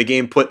Teens, but then the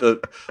game put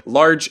the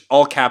large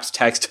all caps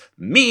text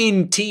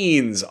Mean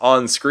Teens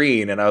on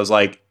screen. And I was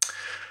like,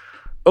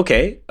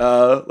 okay,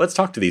 let's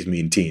talk to these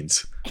Mean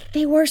Teens.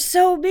 They were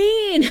so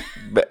mean.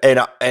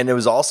 And it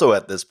was also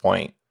at this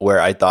point where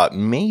I thought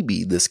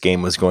maybe this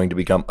game was going to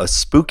become a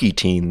spooky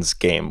teens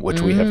game, which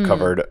we have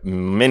covered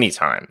many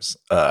times.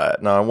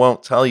 Now, I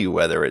won't tell you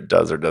whether it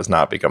does or does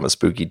not become a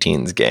spooky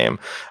teens game,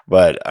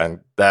 but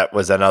that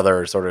was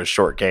another sort of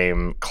short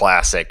game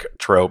classic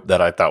trope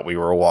that I thought we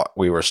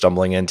were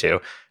stumbling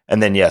into.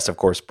 And then, yes, of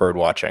course, bird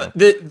watching.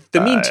 The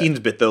mean teens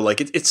bit, though,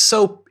 like it's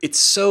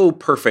so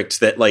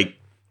perfect that like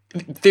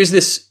there's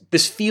this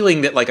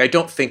feeling that like I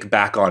don't think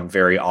back on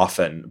very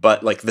often,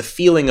 but like the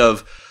feeling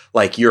of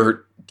like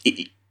you're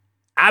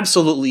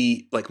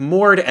absolutely like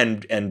Mord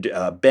and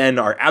Ben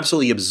are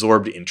absolutely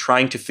absorbed in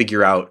trying to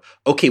figure out,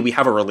 okay, we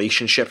have a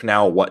relationship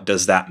now. What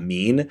does that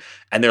mean?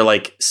 And they're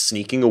like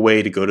sneaking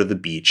away to go to the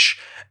beach,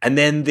 and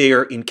then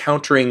they're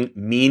encountering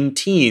mean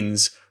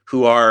teens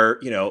who are,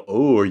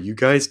 oh, are you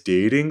guys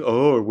dating?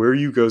 Oh, or where are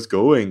you guys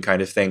going?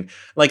 Kind of thing.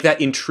 Like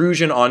that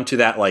intrusion onto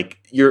that, like,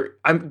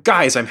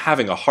 I'm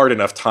having a hard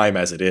enough time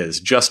as it is,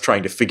 just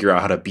trying to figure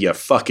out how to be a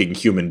fucking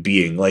human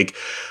being. Like,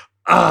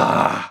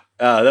 that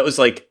was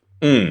like,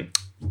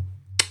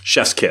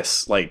 chef's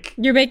kiss. Like,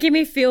 you're making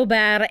me feel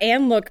bad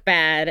and look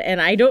bad, and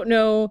I don't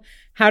know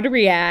how to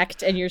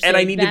react, and you're saying and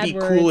I need to be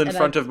cool in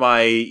front of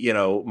my,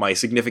 my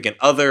significant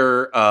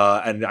other,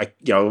 and I,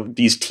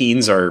 these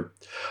teens are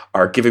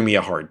giving me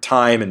a hard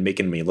time and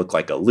making me look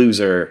like a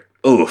loser.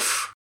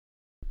 Oof.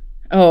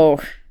 Oh,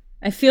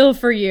 I feel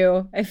for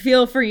you. I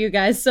feel for you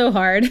guys so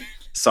hard.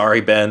 Sorry,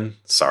 Ben.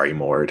 Sorry,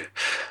 Mord.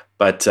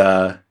 But,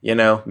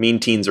 mean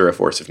teens are a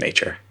force of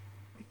nature.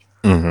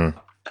 Mm-hmm.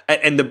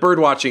 And the bird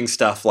watching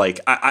stuff, like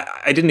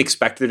I didn't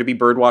expect there to be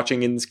bird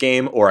watching in this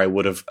game, or I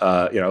would have,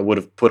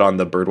 put on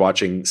the bird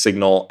watching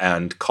signal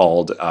and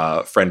called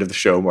friend of the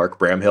show Mark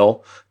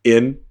Bramhill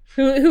in.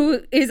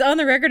 Who is on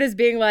the record as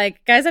being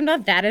like, guys, I'm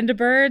not that into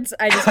birds.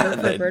 I just work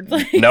for bird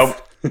place. Nope.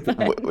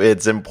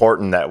 It's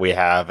important that we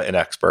have an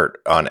expert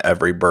on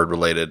every bird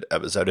related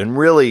episode, and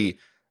really,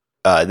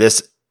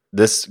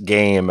 this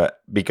game,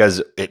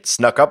 because it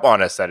snuck up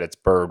on us that it's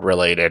bird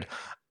related.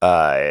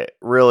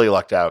 Really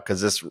lucked out, because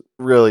this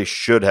really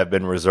should have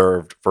been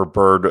reserved for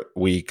Bird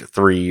Week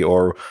 3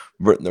 or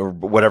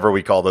whatever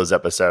we call those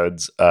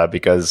episodes,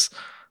 because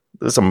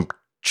there's some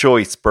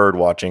choice bird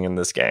watching in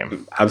this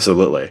game.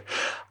 Absolutely.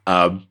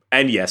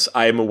 And yes,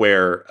 I am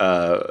aware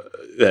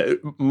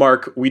that,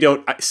 Mark, we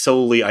don't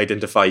solely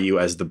identify you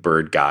as the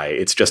bird guy.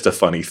 It's just a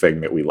funny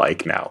thing that we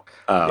like now.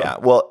 Yeah,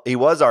 well, he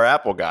was our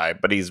Apple guy,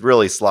 but he's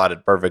really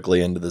slotted perfectly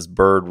into this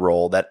bird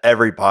role that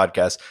every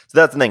podcast. So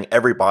that's the thing.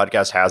 Every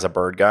podcast has a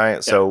bird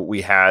guy. So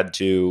we had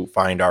to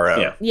find our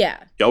own.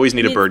 Yeah. You always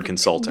need a bird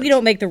consultant. We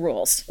don't make the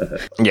rules.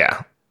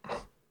 Yeah.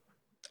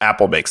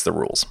 Apple makes the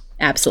rules.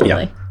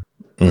 Absolutely.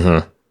 Yeah.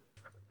 Mm-hmm.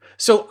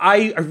 So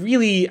I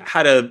really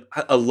had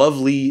a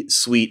lovely,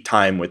 sweet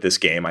time with this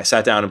game. I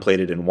sat down and played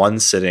it in one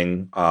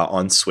sitting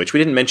on Switch. We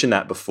didn't mention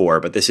that before,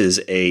 but this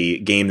is a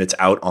game that's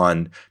out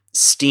on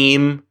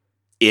Steam,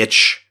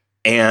 Itch,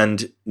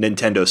 and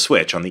Nintendo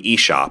Switch on the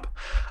eShop.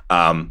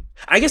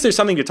 I guess there's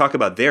something to talk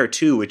about there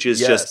too, which is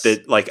just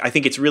that, like, I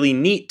think it's really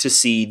neat to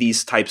see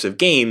these types of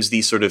games,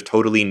 these sort of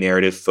totally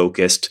narrative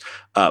focused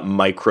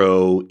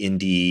micro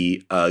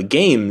indie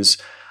games,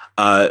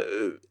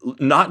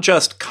 not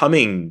just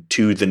coming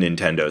to the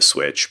Nintendo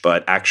Switch,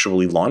 but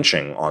actually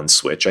launching on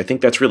Switch. I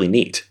think that's really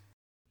neat.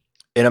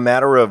 In a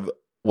matter of,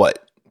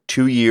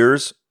 2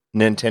 years,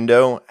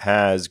 Nintendo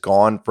has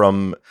gone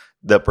from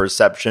the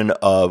perception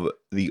of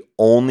the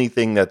only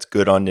thing that's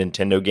good on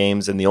Nintendo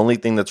games and the only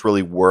thing that's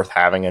really worth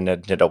having a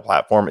Nintendo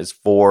platform is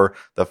for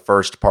the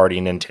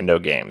first-party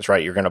Nintendo games,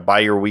 right? You're going to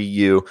buy your Wii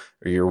U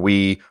or your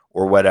Wii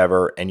or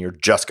whatever, and you're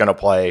just going to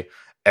play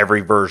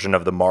every version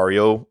of the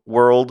Mario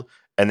world.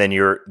 And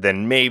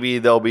then maybe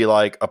there'll be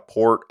like a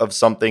port of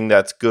something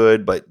that's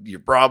good, but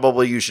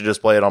you should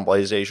just play it on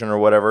PlayStation or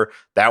whatever.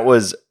 That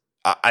was,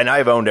 and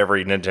I've owned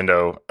every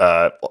Nintendo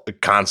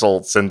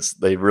console since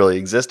they really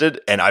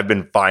existed, and I've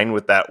been fine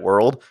with that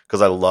world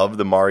because I love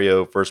the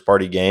Mario first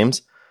party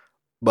games.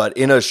 But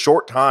in a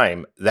short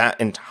time,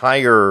 that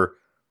entire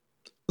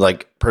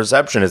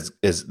perception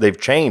is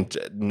they've changed.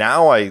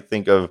 Now I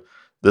think of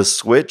the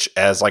Switch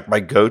as like my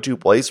go-to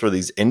place for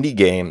these indie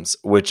games,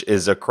 which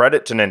is a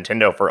credit to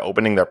Nintendo for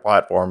opening their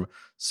platform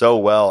so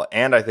well.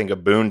 And I think a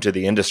boon to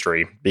the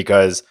industry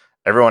because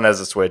everyone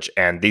has a Switch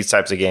and these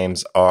types of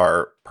games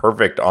are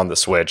perfect on the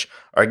Switch,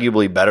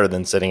 arguably better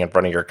than sitting in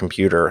front of your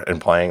computer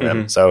and playing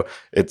them. So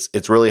it's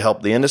really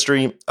helped the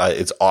industry.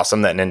 It's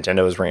awesome that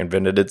Nintendo has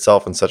reinvented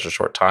itself in such a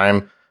short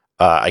time.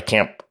 I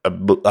can't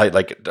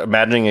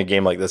imagining a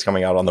game like this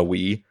coming out on the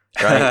Wii,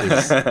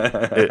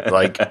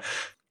 right?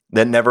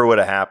 That never would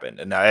have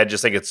happened. And I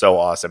just think it's so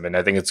awesome. And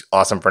I think it's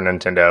awesome for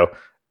Nintendo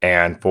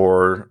and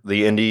for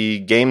the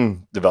indie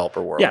game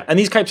developer world. Yeah. And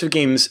these types of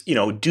games,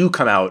 do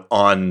come out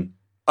on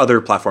other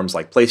platforms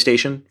like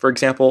PlayStation, for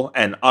example.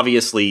 And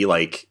obviously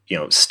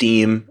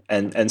Steam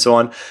and so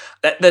on.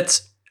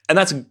 That's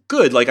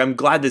good. Like, I'm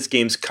glad this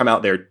game's come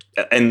out there.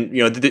 And,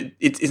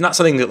 it's not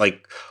something that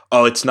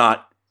it's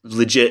not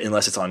legit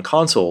unless it's on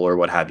console or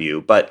what have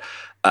you. But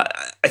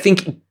I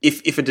think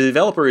if a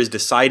developer is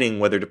deciding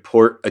whether to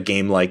port a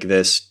game like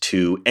this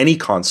to any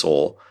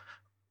console,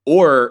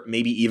 or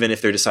maybe even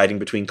if they're deciding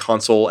between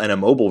console and a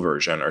mobile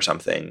version or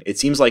something, it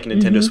seems like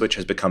Nintendo Switch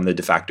has become the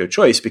de facto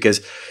choice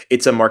because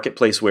it's a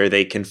marketplace where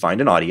they can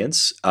find an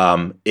audience.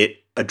 It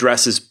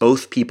addresses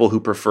both people who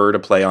prefer to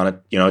play on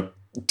a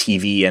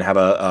TV and have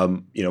a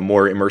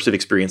more immersive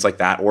experience like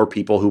that, or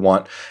people who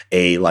want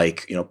a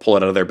pull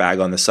it out of their bag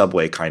on the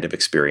subway kind of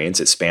experience.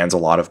 It spans a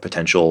lot of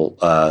potential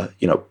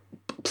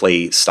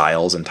play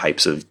styles and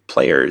types of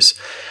players.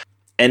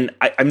 And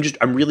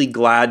I'm really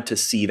glad to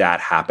see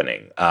that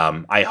happening.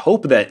 I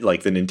hope that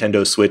the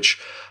Nintendo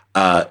Switch,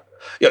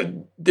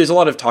 there's a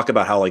lot of talk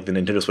about how the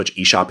Nintendo Switch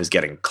eShop is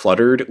getting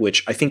cluttered,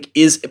 which I think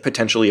is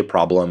potentially a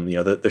problem.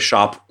 The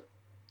shop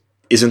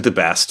isn't the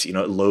best. It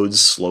loads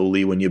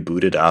slowly when you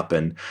boot it up,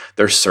 and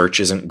their search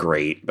isn't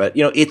great. But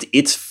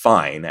it's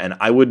fine, and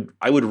I would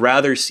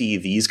rather see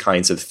these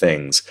kinds of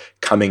things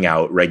coming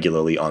out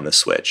regularly on the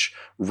Switch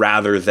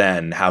rather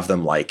than have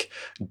them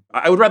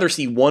I would rather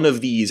see one of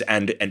these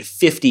and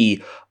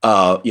 50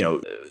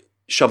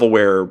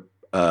 shovelware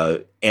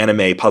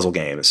anime puzzle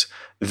games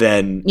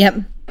than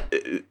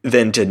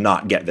to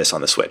not get this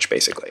on the Switch,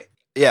 basically.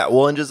 Yeah,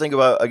 well, and just think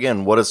about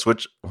again what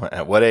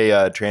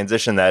a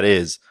transition that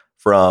is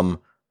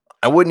from.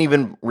 I wouldn't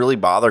even really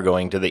bother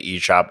going to the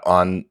eShop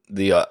on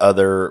the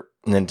other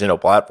Nintendo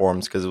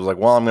platforms because it was I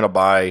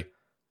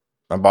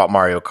bought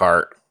Mario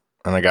Kart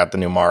and I got the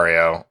new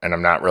Mario, and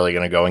I'm not really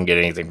going to go and get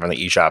anything from the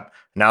eShop.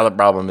 Now the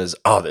problem is,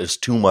 there's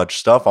too much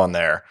stuff on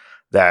there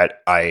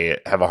that I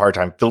have a hard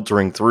time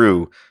filtering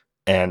through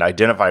and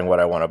identifying what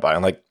I want to buy.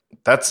 I'm like,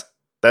 that's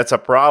a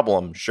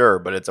problem, sure,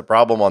 but it's a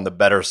problem on the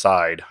better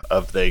side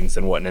of things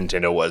than what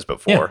Nintendo was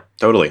before. Yeah,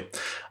 totally.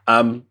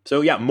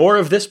 So yeah, more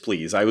of this,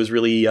 please. I was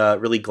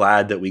really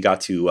glad that we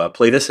got to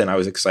play this, and I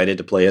was excited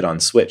to play it on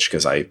Switch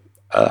because I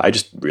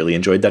just really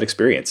enjoyed that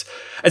experience.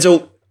 And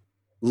so,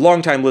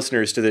 longtime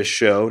listeners to this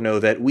show know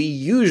that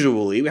we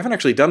haven't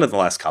actually done it in the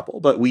last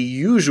couple, but we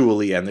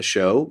usually end the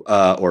show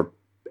or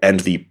end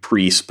the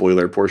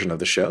pre-spoiler portion of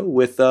the show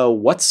with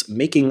what's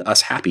making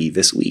us happy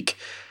this week.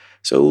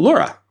 So,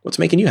 Laura, what's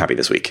making you happy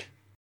this week?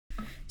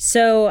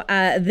 So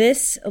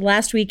this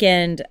last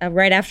weekend,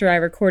 right after I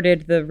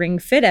recorded the Ring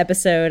Fit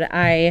episode,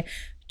 I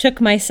took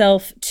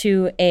myself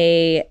to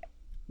a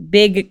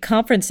big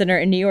conference center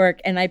in New York,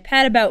 and I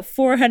pet about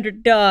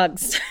 400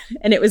 dogs,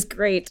 and it was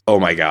great. Oh,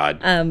 my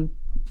God.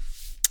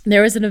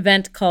 There was an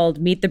event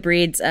called Meet the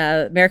Breeds.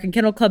 American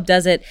Kennel Club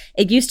does it.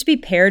 It used to be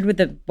paired with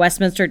the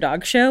Westminster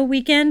Dog Show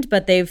weekend,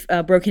 but they've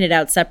broken it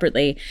out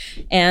separately.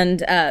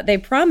 And they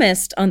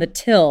promised on the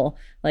till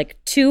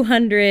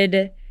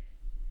 200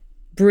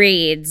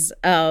 breeds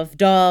of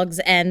dogs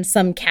and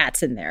some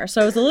cats in there.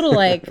 So I was a little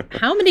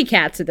how many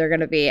cats are there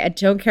going to be? I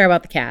don't care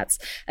about the cats.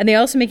 And they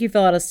also make you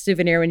fill out a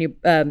souvenir when you,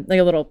 a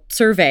little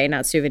survey,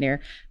 not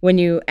souvenir, when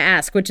you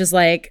ask, which is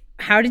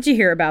how did you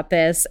hear about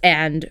this?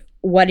 And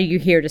what are you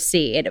here to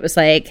see? And it was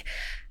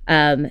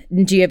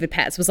do you have a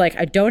pet? So it was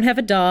I don't have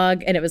a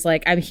dog. And it was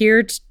I'm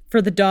here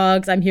for the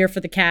dogs. I'm here for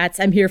the cats.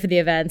 I'm here for the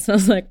events. And I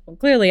was well,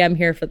 clearly I'm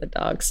here for the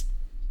dogs.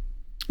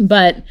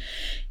 But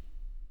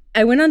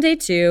I went on day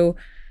 2.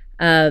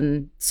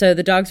 So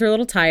the dogs are a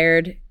little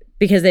tired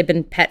because they've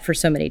been pet for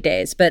so many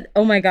days. But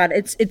oh my God,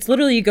 it's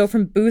literally you go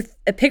from booth,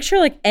 a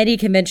picture any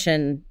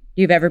convention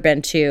you've ever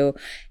been to,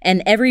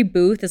 and every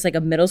booth is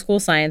a middle school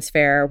science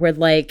fair where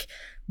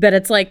but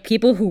it's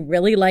people who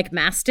really like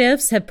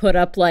mastiffs have put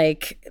up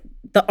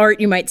the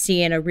art you might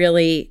see in a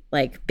really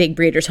big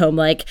breeder's home.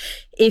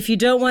 If you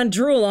don't want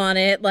drool on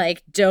it,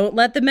 don't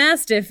let the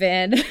mastiff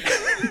in.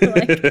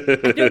 I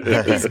don't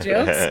get these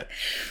jokes.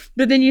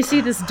 But then you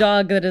see this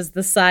dog that is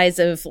the size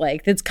of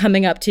that's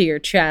coming up to your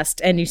chest,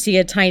 and you see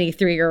a tiny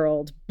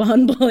 3-year-old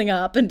bundling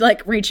up and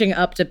reaching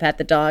up to pet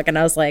the dog. And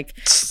I was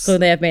so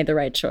they have made the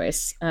right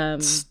choice.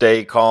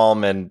 Stay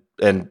calm and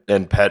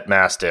pet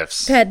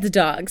mastiffs. Pet the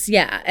dogs,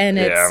 yeah. And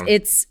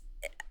it's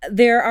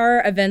there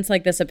are events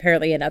like this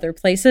apparently in other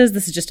places.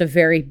 This is just a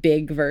very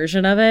big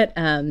version of it.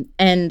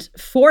 And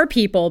 4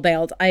 people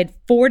bailed. I had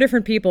 4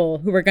 different people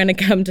who were going to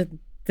come to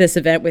this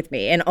event with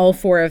me, and all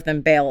 4 of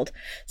them bailed.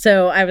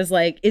 So I was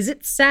is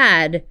it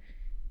sad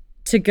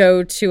to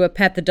go to a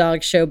pet the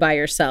dog show by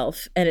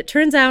yourself? And it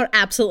turns out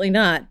absolutely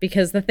not,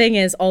 because the thing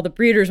is, all the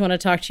breeders want to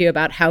talk to you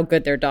about how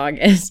good their dog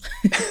is.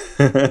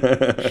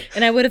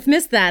 And I would have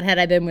missed that had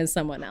I been with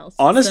someone else.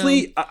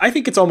 Honestly, I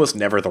think it's almost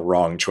never the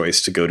wrong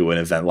choice to go to an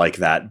event like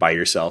that by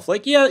yourself.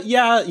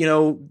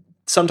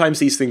 Sometimes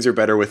these things are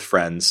better with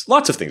friends.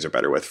 Lots of things are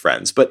better with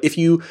friends. But if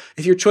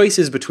your choice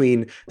is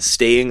between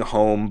staying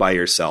home by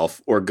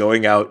yourself or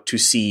going out to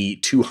see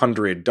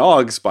 200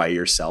 dogs by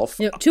yourself.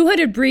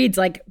 200 breeds,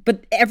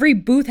 but every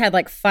booth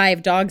had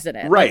 5 dogs in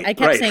it. Right. I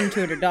kept saying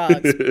 200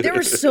 dogs. There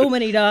were so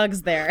many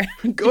dogs there.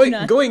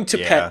 Going to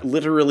pet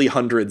literally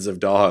hundreds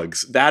of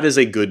dogs, that is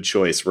a good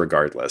choice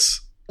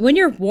regardless. When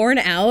you're worn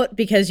out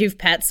because you've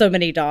pet so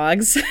many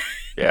dogs.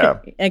 Yeah.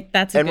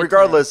 That's and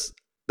regardless.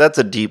 that's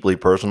a deeply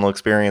personal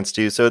experience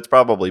too. So it's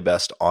probably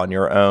best on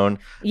your own.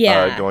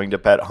 Yeah. Going to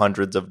pet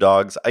hundreds of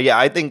dogs. Yeah,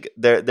 I think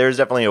there's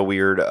definitely a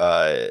weird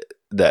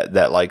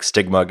that like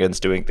stigma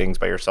against doing things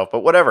by yourself. But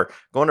whatever,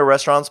 going to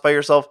restaurants by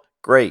yourself,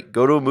 great.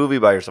 Go to a movie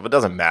by yourself. It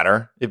doesn't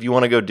matter. If you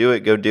want to go do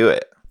it, go do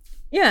it.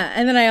 Yeah,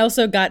 and then I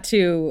also got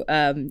to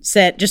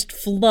just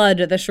flood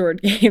the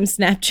short game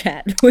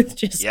Snapchat with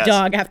just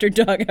dog after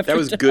dog after That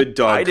was dog. good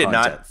dog I did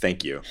content. not.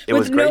 Thank you. It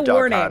With was great no dog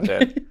warning.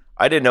 content.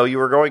 I didn't know you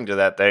were going to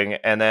that thing.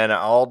 And then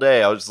all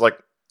day I was just like,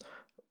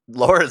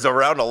 Laura's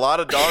around a lot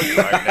of dogs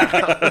right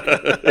now.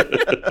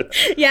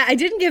 Yeah, I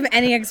didn't give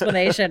any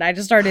explanation. I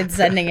just started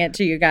sending it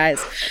to you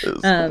guys.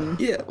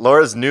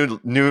 Laura's new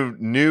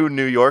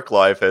New York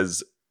life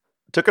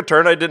took a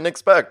turn I didn't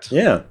expect.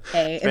 Yeah.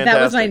 Hey, if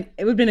that was it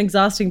would have been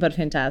exhausting but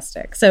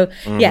fantastic. So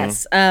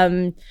yes,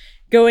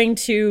 going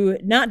to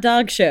not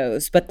dog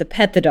shows, but the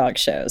pet the dog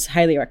shows.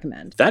 Highly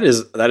recommend. That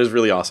is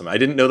really awesome. I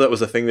didn't know that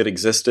was a thing that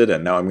existed,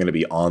 and now I'm going to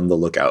be on the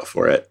lookout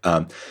for it.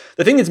 One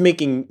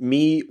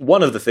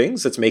of the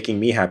things that's making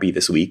me happy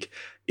this week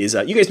is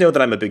you guys know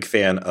that I'm a big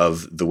fan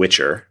of The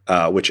Witcher,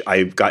 which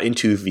I got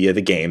into via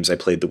the games. I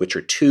played The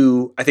Witcher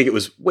 2. I think it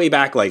was way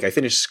back, like I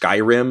finished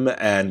Skyrim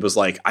and was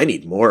like, I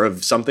need more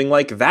of something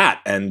like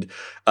that. And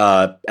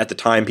at the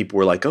time, people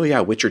were like, oh yeah,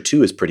 Witcher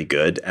 2 is pretty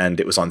good. And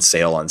it was on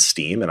sale on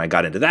Steam, and I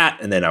got into that.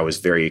 And then I was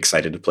very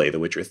excited to play The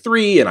Witcher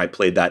 3, and I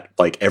played that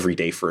like every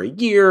day for a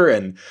year.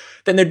 And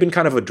then there'd been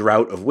kind of a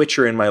drought of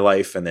Witcher in my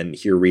life. And then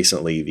here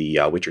recently, the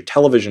Witcher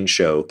television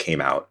show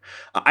came out.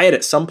 I had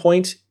at some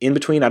point in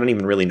between, I don't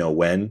even really know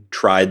when,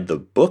 tried the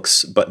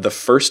books, but the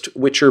first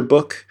Witcher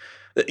book,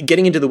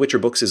 getting into the Witcher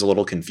books is a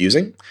little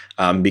confusing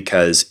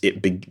because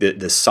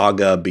the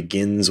saga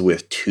begins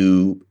with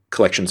 2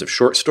 collections of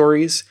short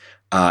stories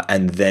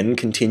and then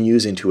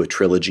continues into a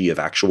trilogy of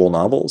actual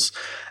novels.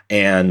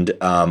 And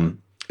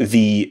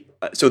the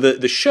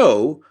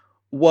show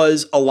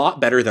was a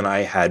lot better than I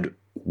had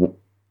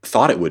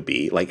thought it would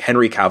be. Like,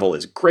 Henry Cavill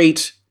is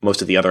great.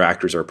 Most of the other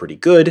actors are pretty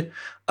good.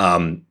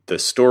 The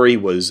story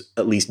was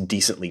at least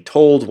decently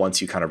told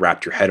once you kind of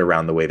wrapped your head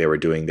around the way they were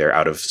doing their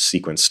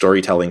out-of-sequence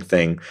storytelling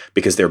thing,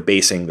 because they're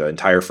basing the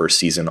entire first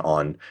season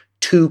on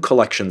 2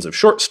 collections of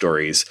short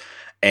stories.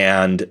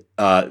 And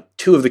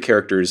 2 of the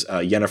characters,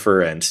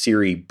 Yennefer and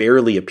Ciri,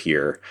 barely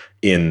appear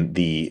in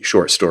the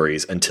short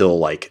stories until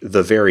like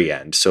the very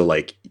end. So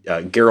like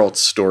Geralt's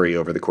story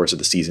over the course of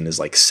the season is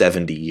like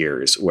 70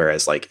 years,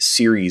 whereas like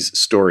Ciri's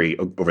story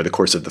over the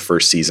course of the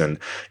first season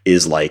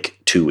is like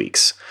 2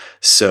 weeks.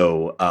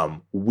 So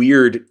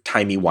weird,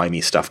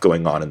 timey-wimey stuff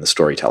going on in the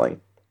storytelling.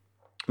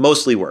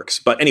 Mostly works.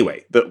 But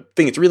anyway, the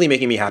thing that's really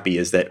making me happy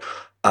is that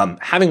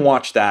having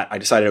watched that, I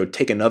decided I would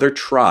take another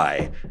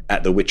try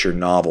at the Witcher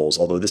novels,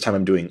 although this time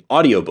I'm doing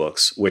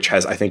audiobooks, which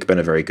has, I think, been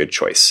a very good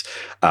choice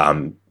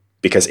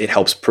because it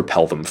helps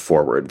propel them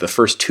forward. The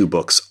first 2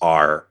 books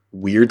are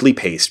weirdly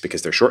paced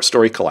because they're short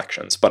story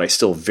collections, but I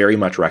still very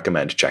much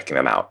recommend checking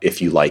them out if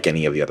you like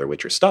any of the other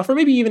Witcher stuff, or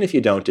maybe even if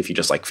you don't, if you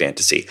just like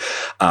fantasy.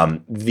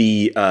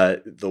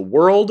 The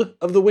world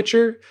of The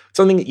Witcher,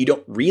 something that you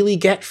don't really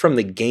get from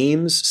the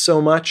games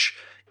so much,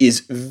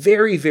 is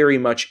very, very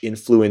much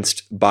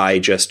influenced by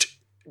just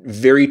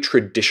very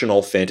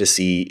traditional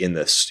fantasy in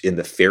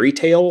the fairy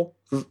tale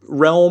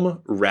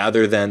realm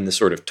rather than the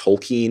sort of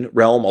Tolkien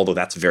realm, although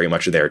that's very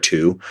much there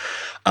too.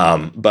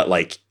 But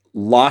like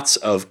lots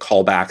of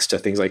callbacks to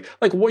things like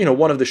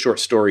one of the short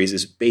stories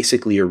is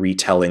basically a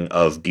retelling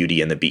of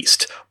Beauty and the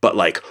Beast, but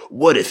like,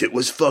 what if it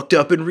was fucked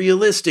up and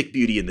realistic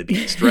Beauty and the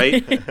Beast,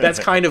 right? That's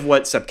kind of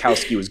what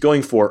Sapkowski was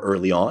going for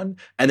early on,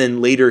 and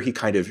then later he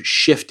kind of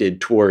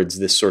shifted towards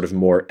this sort of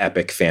more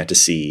epic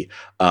fantasy,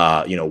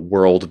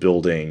 world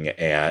building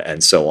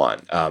and so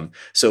on.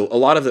 So a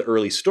lot of the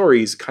early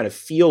stories kind of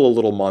feel a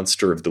little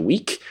Monster of the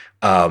Week,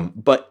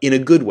 but in a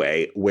good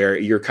way, where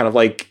you're kind of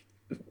like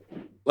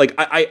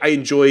I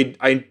enjoyed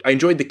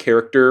the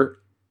character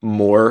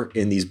more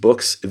in these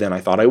books than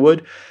I thought I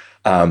would.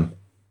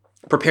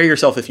 Prepare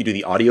yourself, if you do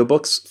the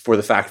audiobooks, for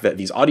the fact that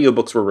these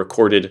audiobooks were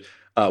recorded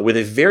with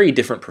a very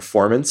different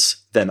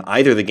performance than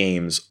either the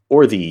games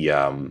or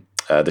the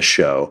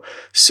show.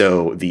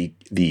 So the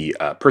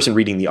person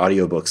reading the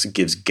audiobooks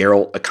gives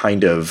Geralt a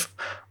kind of,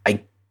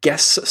 I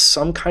guess,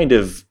 some kind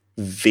of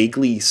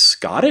vaguely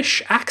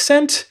Scottish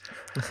accent.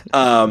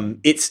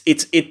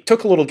 It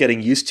took a little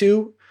getting used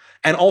to.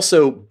 And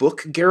also,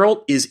 book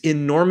Geralt is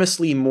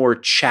enormously more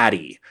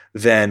chatty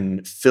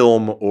than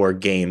film or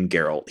game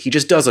Geralt. He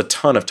just does a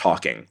ton of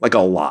talking, like a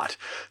lot.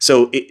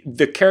 So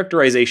the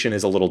characterization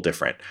is a little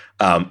different,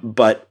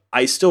 but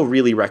I still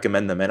really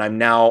recommend them. And I'm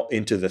now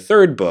into the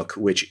 3rd book,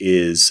 which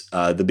is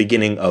the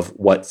beginning of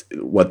what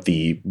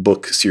the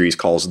book series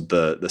calls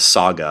the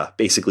saga.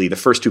 Basically, the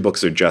first 2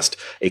 books are just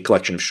a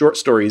collection of short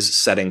stories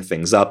setting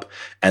things up,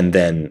 and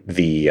then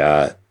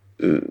the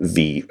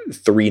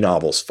 3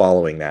 novels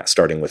following that,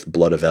 starting with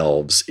Blood of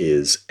Elves,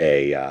 is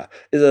a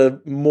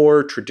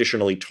more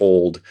traditionally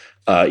told,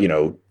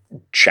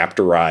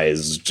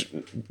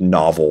 chapterized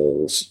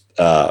novels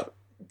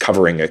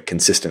covering a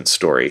consistent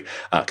story.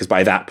 Because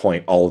by that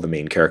point, all of the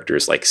main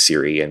characters like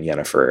Ciri and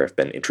Yennefer have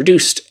been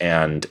introduced,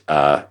 and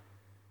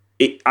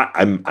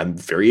I'm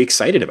very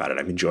excited about it.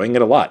 I'm enjoying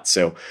it a lot.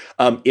 So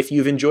if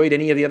you've enjoyed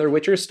any of the other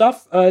Witcher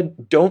stuff,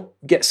 don't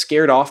get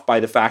scared off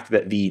by the fact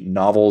that the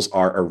novels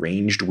are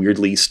arranged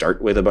weirdly,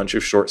 start with a bunch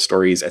of short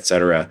stories,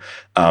 etc.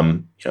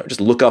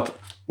 Just look up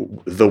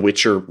the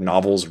Witcher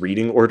novels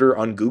reading order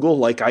on Google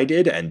like I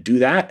did and do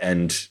that.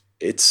 And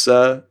it's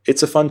a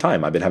fun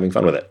time. I've been having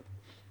fun with it.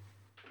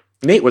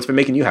 Nate, what's been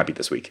making you happy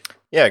this week?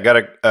 Yeah, I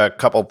got a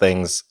couple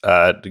things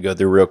to go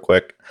through real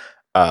quick.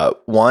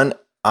 One,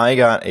 I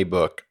got a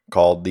book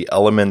called The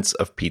Elements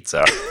of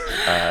Pizza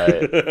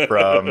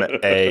from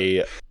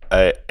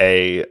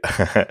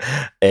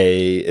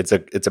it's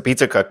a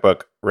pizza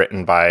cookbook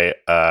written by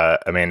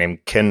a man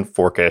named Ken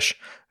Forkish,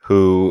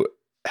 who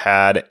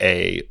had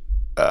a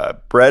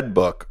bread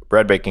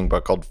baking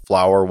book called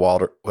Flour,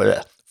 Water,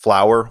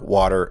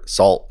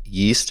 Salt,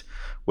 Yeast,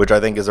 which I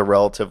think is a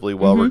relatively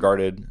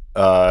well-regarded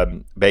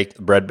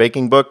bread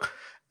baking book.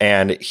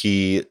 And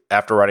he,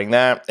 after writing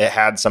that, it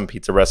had some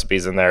pizza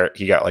recipes in there.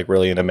 He got like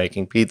really into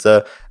making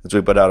pizza. So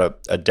we put out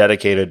a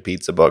dedicated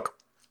pizza book,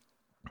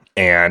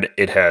 and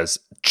it has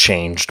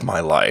changed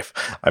my life.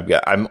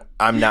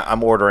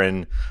 I'm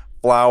ordering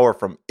flour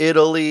from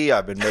Italy.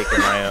 I've been making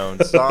my own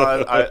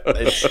sauce.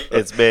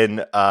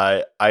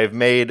 I've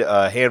made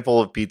a handful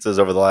of pizzas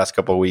over the last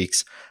couple of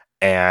weeks,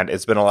 and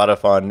it's been a lot of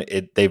fun.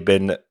 They've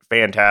been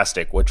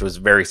fantastic, which was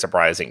very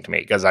surprising to me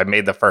because I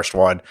made the first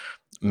one.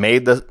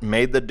 Made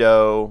the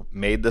dough,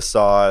 made the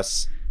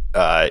sauce,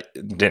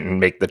 didn't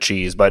make the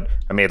cheese, but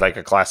I made like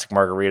a classic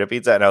margarita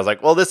pizza, and I was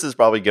like, well, this is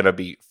probably going to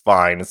be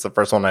fine. It's the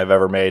first one I've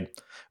ever made.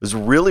 It was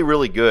really,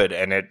 really good,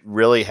 and it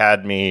really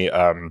had me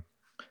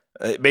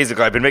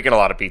basically, I've been making a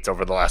lot of pizza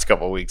over the last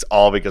couple of weeks,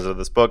 all because of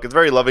this book. It's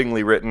very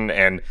lovingly written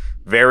and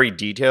very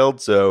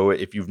detailed, so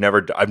if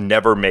I've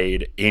never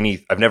baked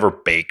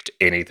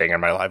anything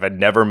in my life. I'd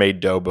never made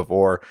dough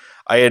before.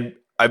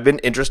 I've been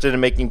interested in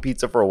making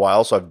pizza for a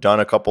while, so I've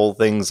done a couple of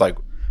things like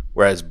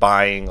whereas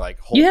buying like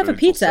Whole You have Foods a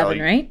pizza oven,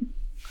 right?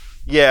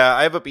 Yeah,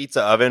 I have a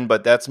pizza oven,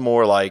 but that's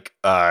more like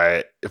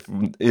it's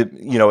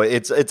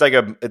like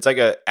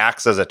a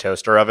acts as a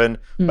toaster oven,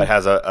 but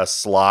has a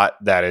slot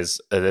that is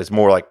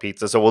more like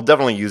pizza. So we'll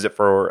definitely use it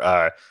for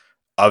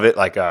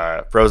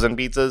frozen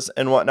pizzas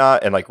and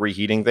whatnot, and like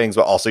reheating things,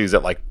 but also use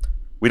it like.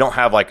 We don't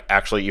have like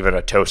actually even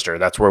a toaster.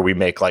 That's where we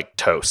make like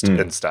toast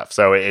and stuff.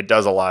 So it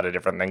does a lot of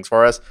different things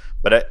for us.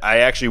 But I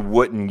actually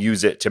wouldn't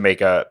use it to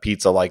make a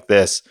pizza like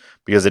this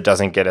because it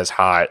doesn't get as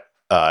hot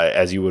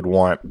as you would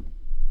want.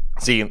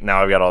 See,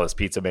 now I've got all this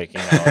pizza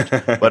making knowledge.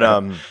 But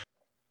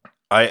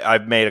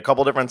I've made a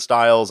couple different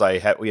styles.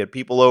 We had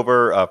people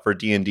over for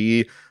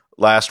D&D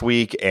last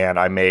week, and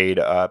I made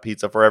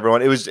pizza for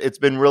everyone. It's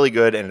been really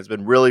good, and it's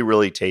been really,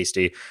 really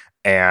tasty.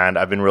 And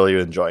I've been really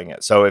enjoying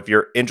it. So if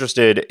you're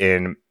interested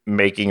in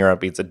making your own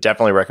pizza,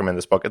 definitely recommend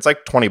this book. It's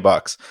like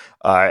 $20.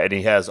 And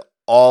he has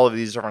all of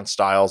these different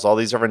styles, all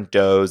these different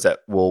doughs that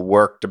will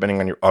work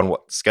depending on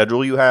what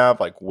schedule you have,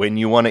 like when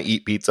you want to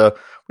eat pizza,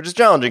 which is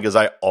challenging because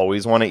I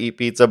always want to eat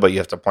pizza, but you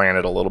have to plan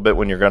it a little bit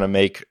when you're going to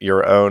make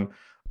your own.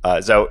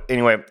 So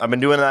anyway, I've been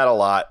doing that a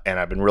lot, and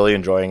I've been really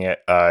enjoying it.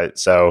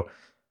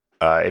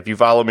 If you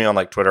follow me on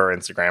like Twitter or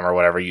Instagram or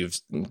whatever, you've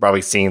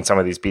probably seen some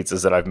of these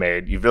pizzas that I've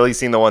made. You've really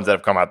seen the ones that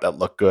have come out that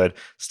look good.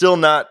 Still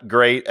not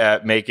great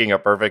at making a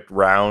perfect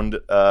round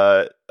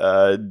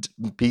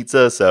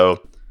pizza,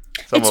 so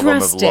some of them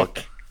have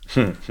looked.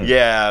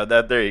 Yeah,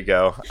 there you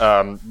go.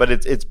 But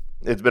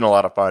it's been a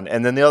lot of fun.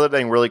 And then the other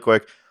thing, really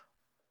quick,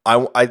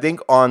 I think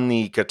on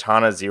the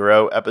Katana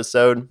Zero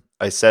episode,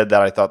 I said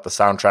that I thought the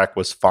soundtrack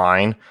was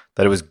fine,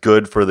 that it was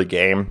good for the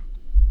game.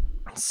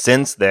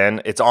 Since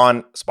then, it's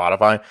on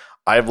Spotify.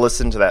 I've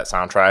listened to that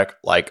soundtrack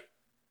like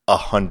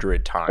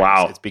 100 times.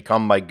 Wow. It's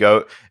become my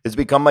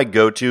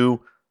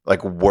go-to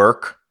like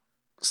work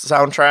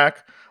soundtrack.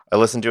 I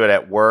listen to it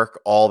at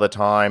work all the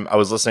time. I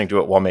was listening to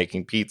it while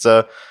making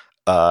pizza.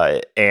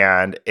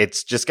 And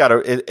it's just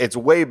it's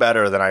way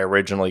better than I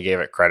originally gave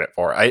it credit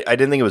for. I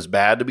didn't think it was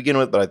bad to begin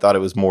with, but I thought it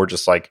was more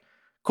just like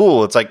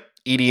cool. It's like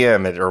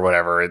EDM or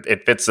whatever.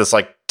 It fits this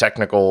like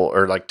technical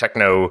or like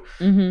techno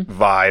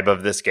vibe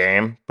of this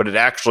game, but it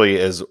actually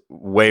is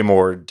way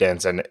more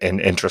dense and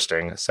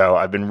interesting. So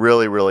I've been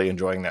really, really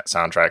enjoying that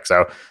soundtrack.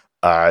 So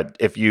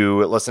if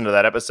you listen to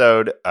that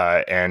episode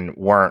and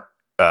weren't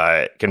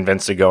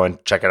convinced to go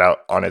and check it out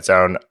on its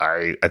own,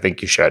 I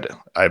think you should.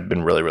 I've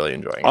been really, really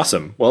enjoying it.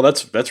 Awesome. Well,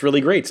 that's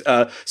really great.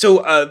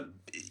 So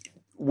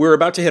we're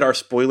about to hit our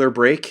spoiler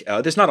break.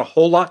 There's not a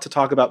whole lot to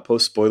talk about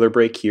post spoiler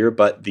break here,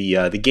 but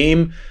the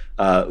game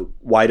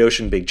Wide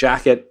Ocean Big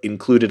Jacket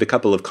included a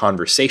couple of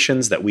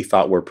conversations that we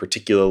thought were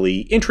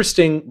particularly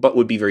interesting, but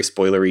would be very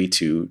spoilery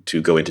to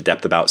go into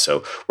depth about.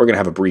 So we're going to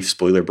have a brief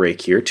spoiler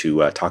break here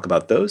to talk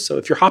about those. So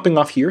if you're hopping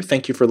off here,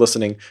 thank you for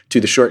listening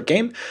to The Short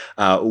Game.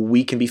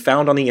 We can be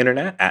found on the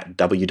internet at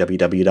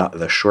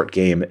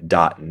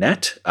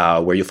www.theshortgame.net,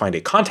 where you'll find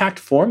a contact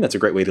form. That's a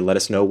great way to let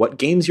us know what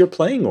games you're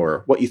playing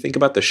or what you think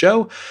about the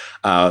show.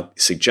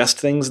 Suggest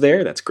things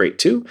there. That's great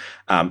too.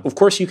 Of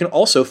course, you can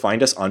also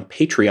find us on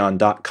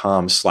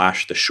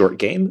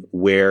patreon.com/theshortgame,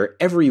 where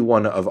every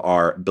one of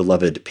our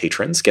beloved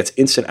patrons gets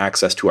instant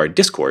access to our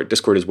Discord.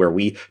 Discord is where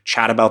we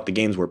chat about the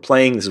games we're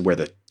playing. This is where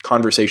the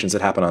conversations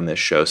that happen on this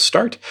show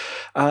start.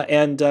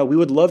 And we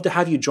would love to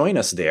have you join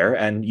us there.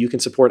 And you can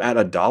support at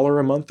 $1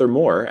 a month or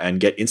more and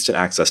get instant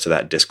access to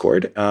that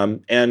Discord.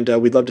 And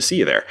we'd love to see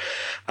you there.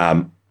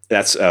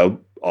 That's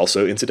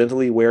also,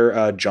 incidentally,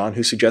 where John,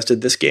 who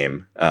suggested this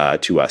game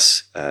to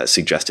us,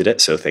 suggested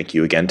it. So thank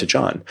you again to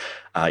John.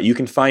 You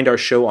can find our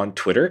show on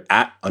Twitter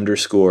at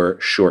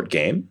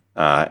 _shortgame.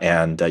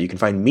 And you can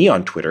find me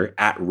on Twitter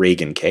at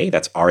RayganK.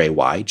 That's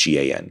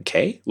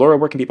RayGanK. Laura,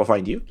 where can people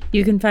find you?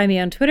 You can find me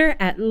on Twitter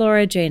at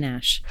Laura J.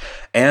 Nash.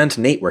 And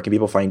Nate, where can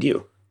people find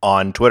you?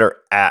 On Twitter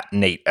at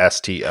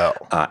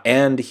NateSTO.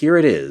 And here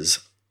it is,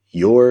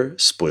 your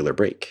spoiler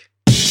break.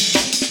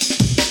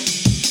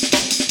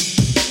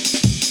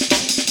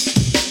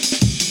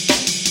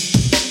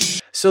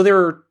 So there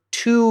are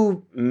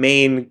two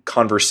main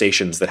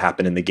conversations that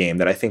happen in the game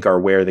that I think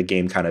are where the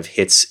game kind of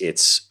hits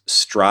its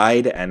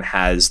stride and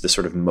has the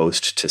sort of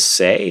most to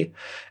say.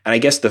 And I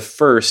guess the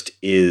first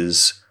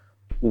is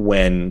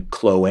when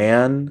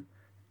Chloanne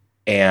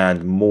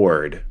and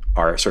Mord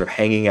are sort of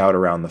hanging out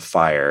around the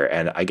fire.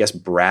 And I guess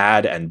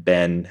Brad and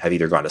Ben have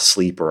either gone to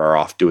sleep or are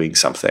off doing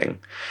something.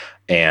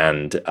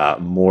 And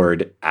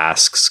Mord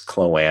asks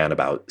Chloanne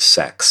about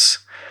sex.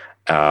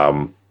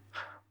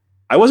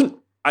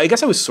 I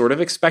guess I was sort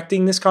of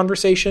expecting this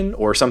conversation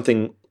or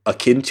something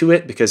akin to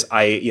it because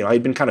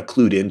I'd been kind of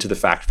clued into the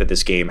fact that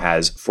this game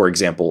has, for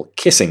example,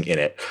 kissing in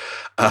it.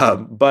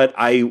 But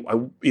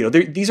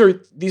these are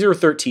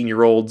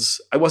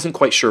 13-year-olds. I wasn't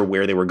quite sure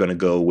where they were going to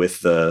go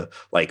with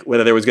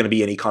whether there was going to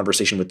be any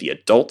conversation with the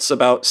adults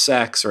about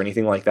sex or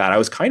anything like that. I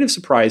was kind of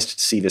surprised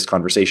to see this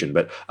conversation,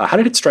 but how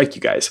did it strike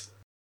you guys?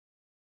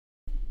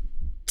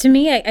 To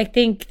me, I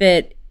think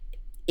that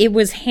it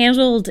was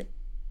handled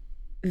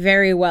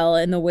very well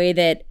in the way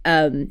that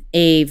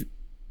a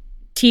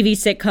TV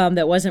sitcom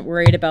that wasn't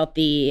worried about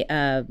the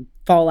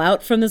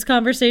fallout from this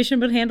conversation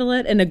would handle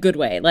it in a good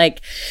way.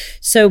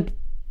 So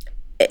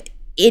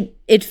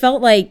it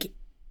felt like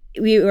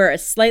we were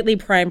slightly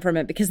primed from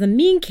it because the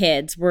mean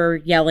kids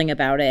were yelling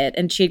about it,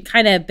 and she'd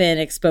kind of been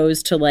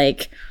exposed to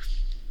like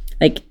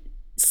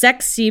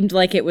sex seemed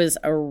like it was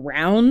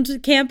around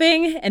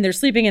camping, and they're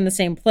sleeping in the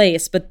same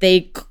place, but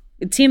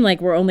it seemed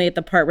like we're only at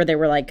the part where they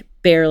were like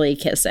barely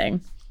kissing.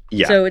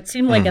 Yeah. So it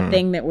seemed like a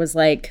thing that was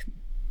like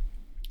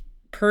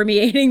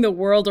permeating the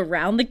world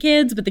around the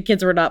kids, but the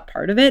kids were not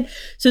part of it.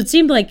 So it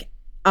seemed like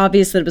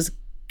obvious that it was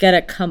going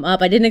to come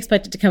up. I didn't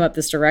expect it to come up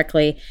this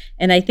directly.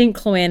 And I think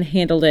Chloanne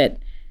handled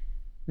it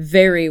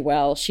very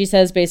well. She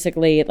says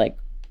basically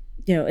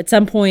at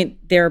some point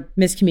they're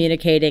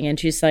miscommunicating and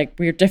she's like,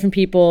 we're different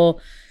people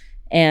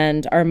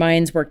and our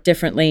minds work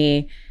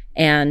differently.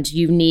 And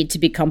you need to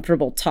be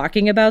comfortable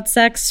talking about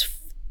sex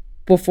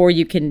before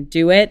you can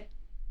do it.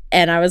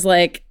 And I was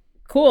like,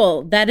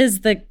 cool, that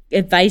is the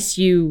advice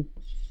you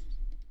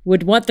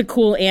would want the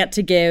cool aunt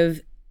to give,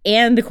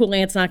 and the cool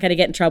aunt's not going to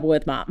get in trouble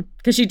with mom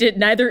because she did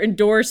neither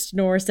endorsed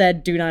nor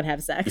said do not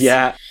have sex.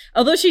 Yeah.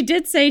 Although she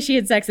did say she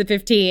had sex at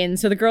 15,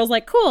 so the girl's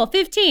like, cool,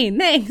 15,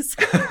 thanks.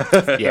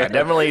 Yeah,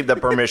 definitely the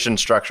permission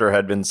structure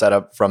had been set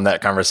up from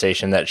that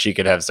conversation that she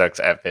could have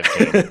sex at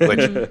 15,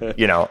 which,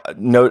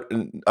 no,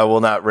 I will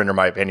not render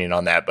my opinion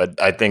on that,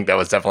 but I think that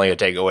was definitely a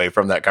takeaway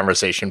from that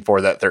conversation for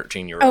that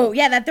 13-year-old. Oh,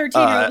 yeah, that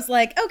 13-year-old was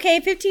like, okay,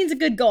 15's a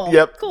good goal.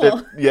 Yep.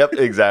 Cool. Yep,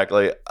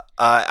 exactly.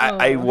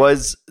 I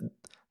was...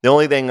 The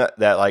only thing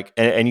that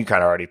and you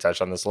kind of already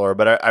touched on this, Laura,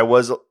 but I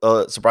was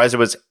surprised it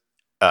was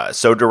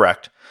so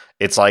direct.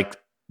 It's like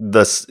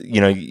this,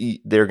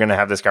 they're going to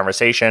have this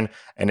conversation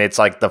and it's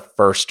like the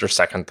first or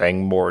second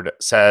thing Mord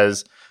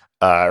says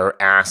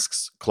or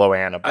asks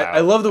Chloanne about. I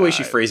love the way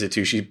she phrased it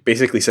too. She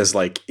basically says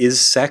is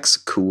sex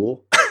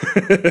cool?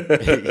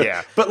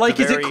 Yeah. But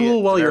is it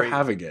cool while you're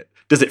having it?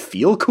 Does it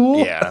feel cool?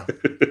 Yeah.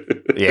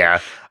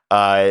 Yeah.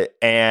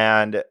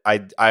 And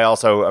I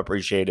also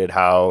appreciated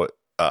how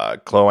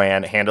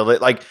Chloanne handled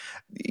it.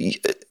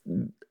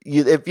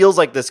 It feels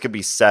like this could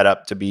be set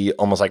up to be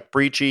almost like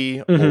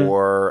preachy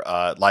or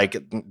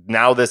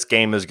now this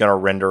game is going to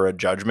render a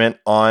judgment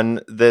on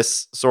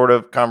this sort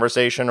of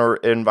conversation or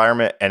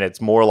environment. And it's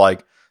more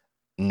like,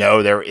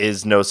 no, there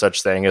is no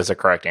such thing as a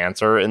correct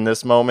answer in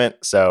this moment.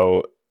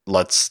 So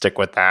let's stick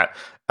with that,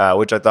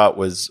 which I thought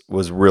was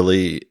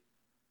really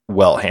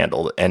well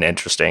handled and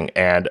interesting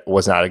and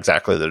was not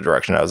exactly the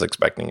direction I was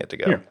expecting it to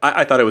go. Yeah.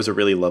 I thought it was a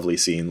really lovely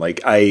scene.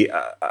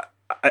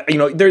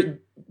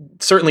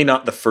 certainly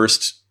not the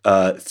first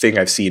thing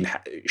I've seen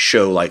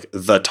show like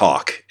the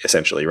talk,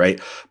 essentially, right?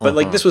 But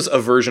like this was a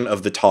version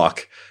of the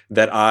talk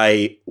that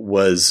I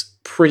was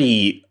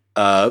pretty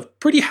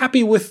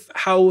happy with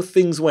how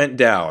things went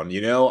down.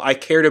 I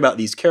cared about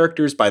these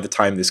characters by the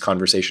time this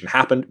conversation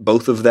happened,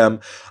 both of them,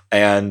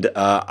 and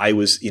I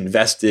was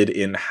invested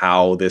in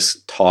how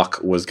this talk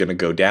was going to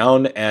go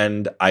down,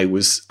 and I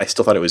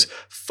still thought it was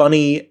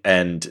funny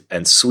and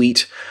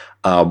sweet.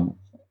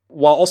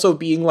 While also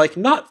being like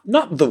not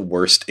the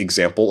worst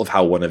example of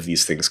how one of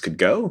these things could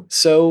go.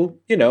 So,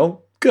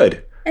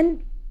 good.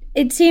 And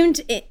it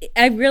seemed,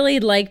 I really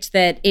liked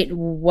that it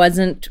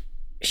wasn't,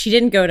 she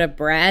didn't go to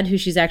Brad, who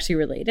she's actually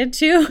related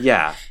to.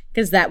 Yeah.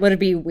 Because that would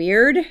be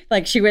weird.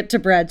 Like, she went to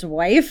Brad's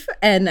wife.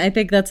 And I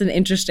think that's an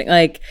interesting,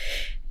 like,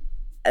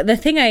 the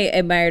thing I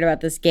admired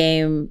about this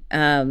game,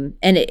 and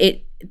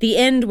the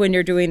end when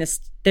you're doing this,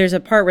 there's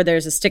a part where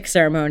there's a stick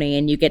ceremony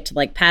and you get to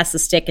like pass the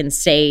stick and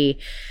say,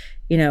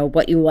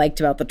 what you liked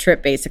about the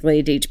trip,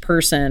 basically, to each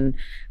person.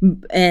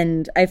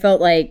 And I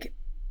felt like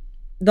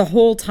the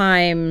whole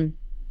time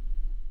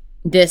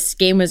this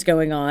game was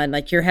going on,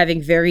 like, you're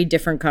having very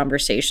different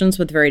conversations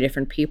with very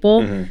different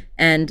people. Mm-hmm.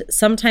 And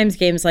sometimes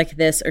games like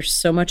this are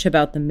so much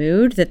about the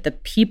mood that the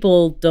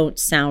people don't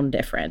sound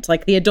different.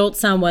 Like, the adults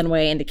sound one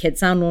way and the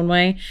kids sound one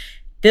way.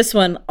 This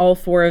one, all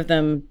four of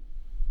them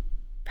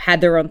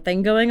had their own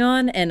thing going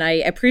on. And I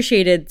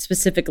appreciated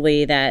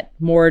specifically that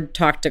Mord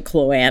talked to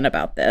Chloanne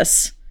about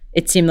this.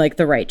 It seemed like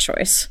the right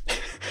choice.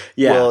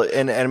 Yeah. Well,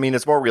 and I mean,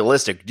 it's more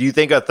realistic. Do you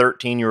think a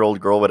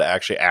 13-year-old girl would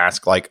actually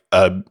ask like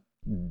a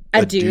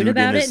dude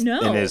about it?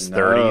 No. In his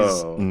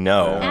 30s?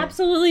 No.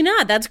 Absolutely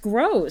not. That's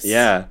gross.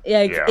 Yeah.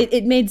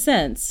 It made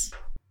sense.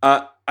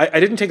 I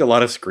didn't take a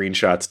lot of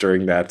screenshots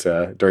during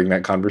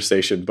that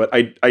conversation, but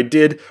I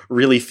did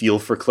really feel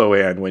for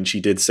Chloanne when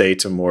she did say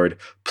to Mord,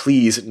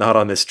 "Please, not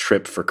on this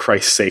trip, for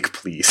Christ's sake,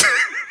 please."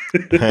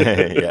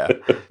 Yeah.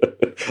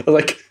 I was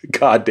like,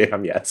 God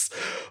damn, yes.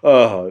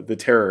 Oh, the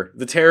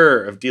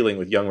terror of dealing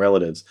with young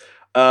relatives,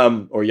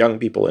 or young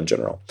people in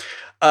general.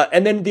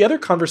 And then the other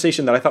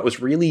conversation that I thought was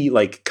really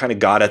like kind of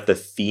got at the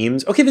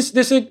themes. Okay,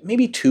 there's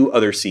maybe two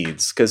other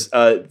scenes, because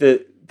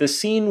the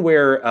scene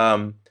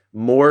where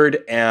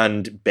Mord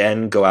and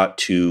Ben go out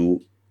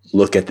to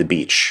look at the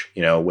beach,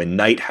 when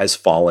night has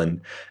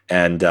fallen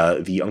and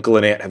the uncle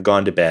and aunt have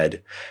gone to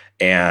bed,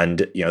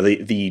 and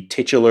the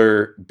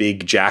titular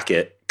big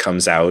jacket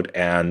comes out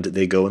and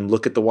they go and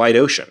look at the wide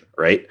ocean,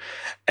 right?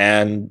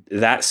 And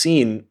that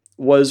scene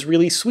was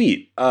really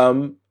sweet.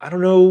 I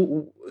don't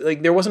know,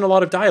 like, there wasn't a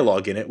lot of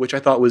dialogue in it, which I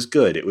thought was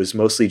good. It was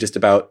mostly just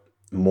about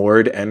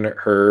Mord and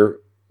her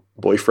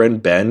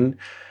boyfriend Ben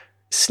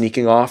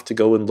sneaking off to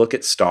go and look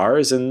at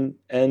stars and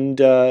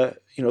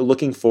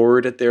looking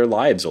forward at their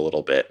lives a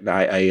little bit. And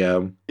I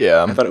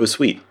thought it was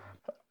sweet.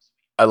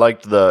 I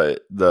liked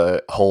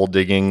the hole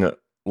digging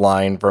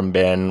line from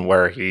Ben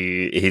where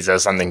he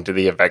says something to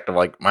the effect of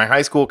like, my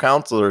high school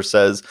counselor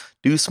says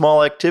do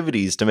small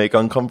activities to make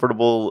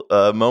uncomfortable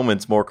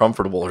moments more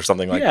comfortable, or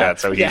something like that.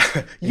 So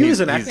use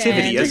an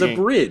activity as a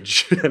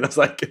bridge. And I was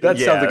like, that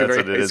sounds like a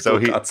very high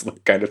school counselor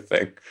kind of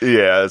thing.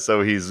 Yeah,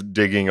 so he's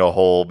digging a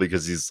hole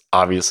because he's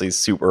obviously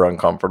super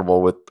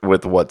uncomfortable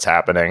with what's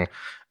happening,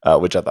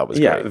 which I thought was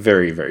great. Yeah,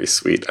 very, very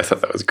sweet. I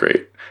thought that was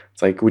great.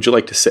 It's like, would you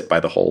like to sit by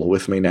the hole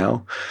with me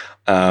now?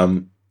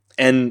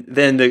 And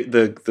then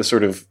the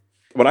sort of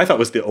what I thought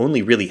was the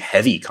only really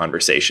heavy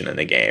conversation in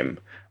the game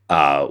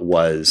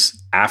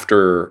was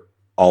after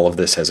all of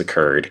this has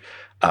occurred.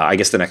 I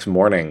guess the next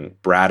morning,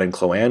 Brad and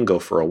Chloanne go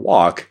for a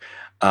walk,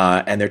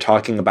 and they're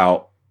talking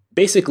about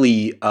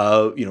basically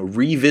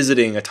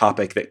revisiting a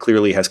topic that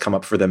clearly has come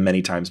up for them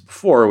many times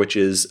before, which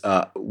is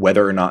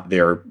whether or not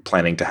they're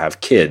planning to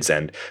have kids.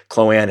 And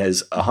Chloanne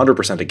is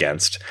 100%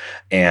 against.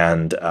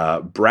 And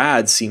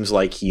Brad seems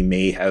like he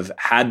may have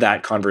had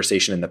that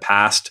conversation in the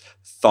past,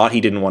 thought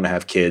he didn't want to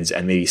have kids,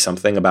 and maybe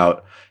something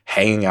about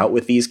hanging out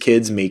with these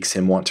kids makes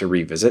him want to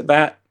revisit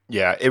that.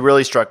 Yeah, it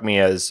really struck me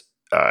as,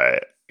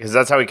 because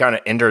that's how he kind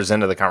of enters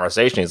into the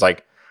conversation. He's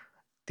like,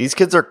 these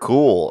kids are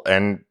cool,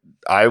 and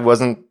I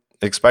wasn't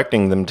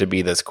expecting them to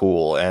be this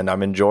cool, and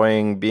I'm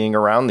enjoying being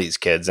around these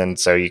kids. And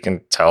so you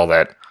can tell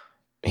that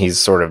he's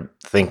sort of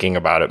thinking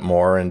about it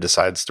more and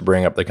decides to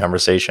bring up the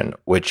conversation,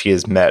 which he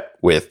has met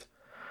with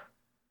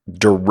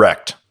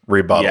direct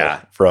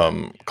rebuttal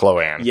from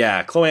Chloanne.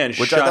 Yeah, Chloanne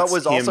which shuts I thought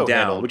was him also down,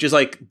 handled, which is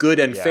like good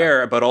and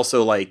fair, but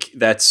also like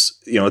that's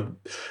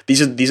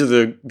these are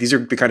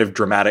the kind of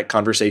dramatic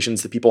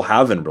conversations that people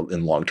have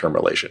in long-term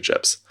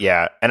relationships.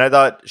 Yeah, and I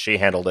thought she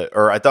handled it,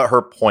 or I thought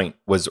her point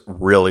was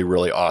really,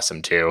 really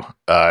awesome too,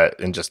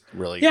 and just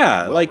really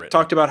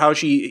talked about how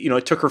she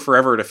it took her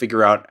forever to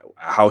figure out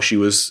how she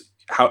was.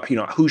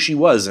 Who she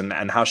was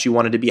and how she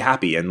wanted to be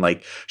happy, and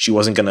like she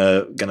wasn't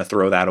gonna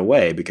throw that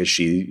away because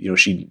she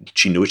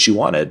knew what she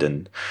wanted,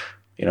 and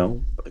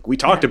like we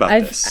talked about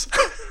this.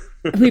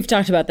 We've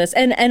talked about this,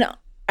 and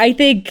I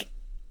think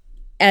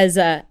as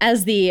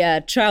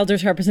the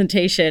childless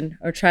representation,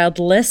 or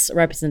childless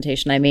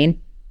representation, I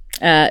mean,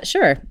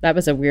 sure, that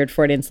was a weird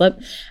Freudian slip.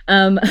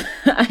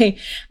 I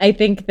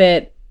think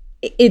that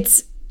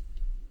it's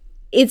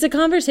a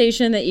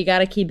conversation that you got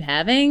to keep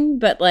having.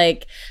 But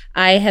like,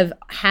 I have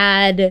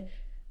had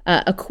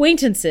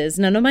acquaintances,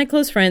 none of my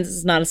close friends, this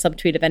is not a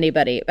subtweet of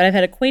anybody, but I've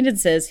had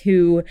acquaintances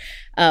who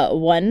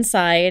one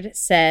side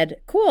said,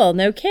 cool,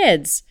 no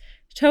kids,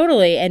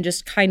 totally, and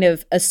just kind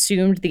of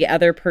assumed the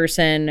other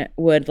person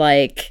would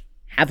like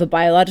have a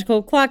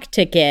biological clock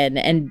tick in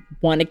and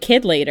want a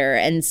kid later,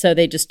 and so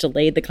they just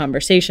delayed the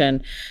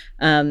conversation.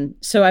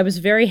 So I was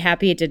very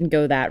happy it didn't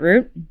go that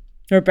route.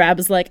 Or Brad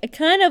was like, I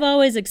kind of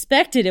always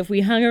expected if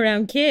we hung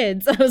around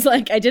kids. I was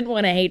like, I didn't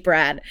want to hate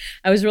Brad.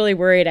 I was really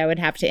worried I would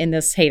have to end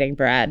this hating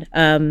Brad.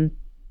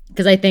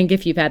 Because I think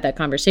if you've had that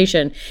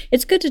conversation,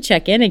 it's good to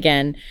check in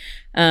again.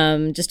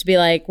 Just to be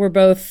like, we're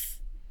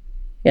both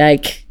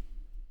like,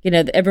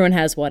 everyone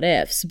has what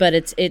ifs, but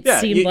it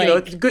seemed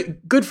like it's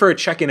good for a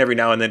check-in every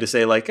now and then to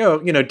say like,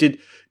 oh,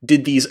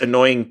 did these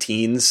annoying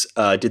teens,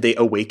 did they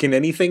awaken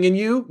anything in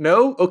you?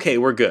 No? Okay,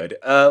 we're good.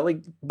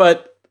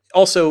 But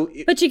also,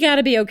 but you got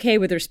to be okay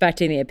with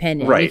respecting the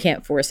opinion. Right. You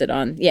can't force it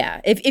on. Yeah.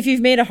 If you've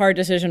made a hard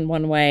decision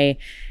one way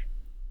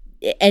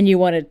and you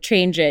want to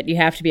change it, you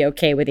have to be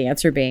okay with the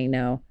answer being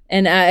no.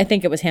 And I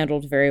think it was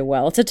handled very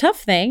well. It's a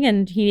tough thing,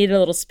 and he needed a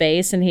little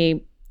space, and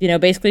he,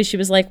 basically she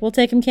was like, we'll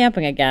take him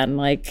camping again.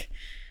 Like,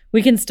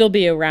 we can still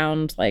be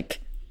around,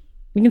 like,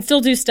 we can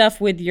still do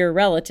stuff with your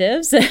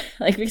relatives.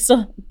 Like, we can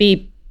still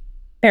be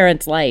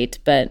parents light,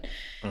 but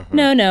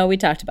no, we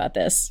talked about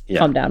this. Yeah.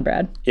 Calm down,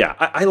 Brad. Yeah,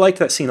 I liked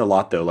that scene a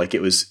lot, though. Like,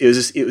 it was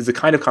the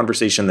kind of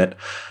conversation that,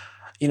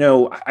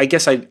 I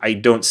guess I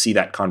don't see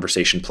that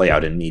conversation play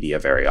out in media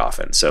very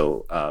often.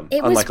 So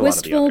it unlike was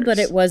wistful, a lot of the others. But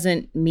it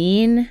wasn't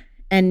mean,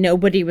 and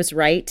nobody was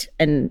right,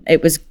 and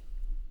it was,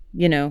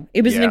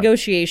 it was a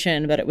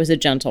negotiation, but it was a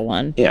gentle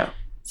one. Yeah.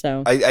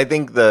 So I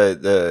think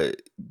the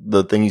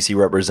thing you see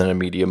represented in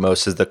media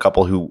most is the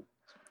couple who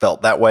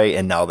felt that way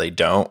and now they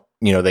don't.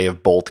 They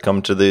have both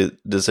come to the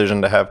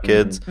decision to have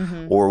kids,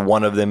 or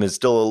one of them is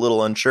still a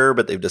little unsure,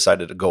 but they've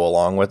decided to go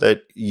along with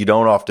it. You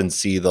don't often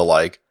see the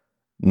like,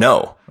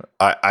 no,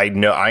 I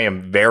know I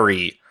am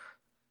very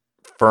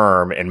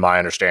firm in my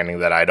understanding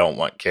that I don't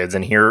want kids,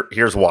 and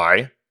here's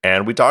why.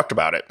 And we talked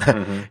about it.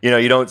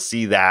 You don't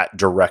see that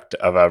direct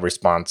of a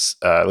response.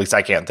 At least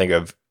I can't think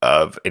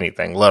of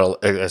anything,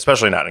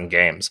 especially not in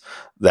games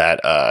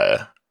that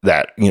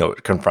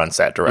confronts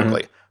that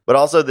directly. But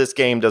also, this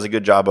game does a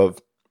good job of,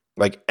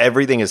 like,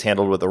 everything is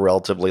handled with a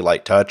relatively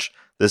light touch.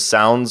 This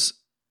sounds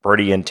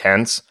pretty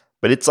intense,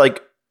 but it's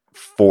like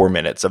 4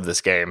 minutes of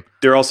this game.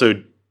 They're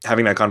also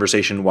having that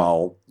conversation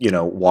while,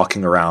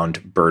 walking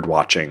around bird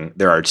watching.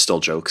 There are still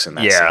jokes in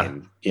that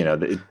scene.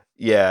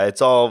 Yeah,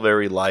 it's all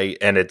very light,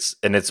 and it's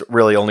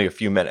really only a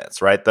few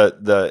minutes, right?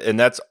 And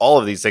that's all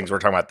of these things we're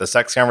talking about. The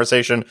sex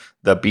conversation,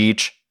 the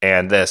beach,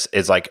 and this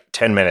is like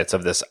 10 minutes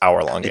of this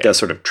hour-long game. It does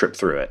sort of trip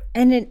through it.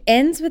 And it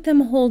ends with them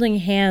holding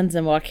hands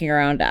and walking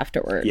around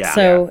afterwards. Yeah.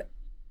 So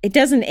it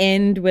doesn't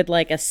end with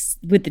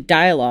with the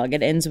dialogue.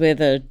 It ends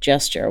with a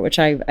gesture, which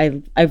I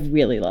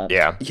really love.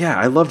 Yeah. Yeah,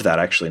 I loved that,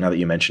 actually, now that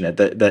you mention it.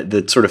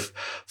 The sort of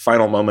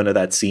final moment of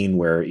that scene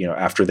where,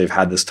 after they've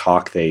had this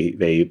talk,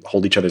 they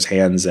hold each other's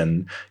hands,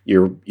 and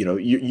you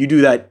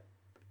do that.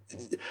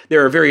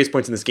 There are various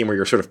points in this game where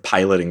you're sort of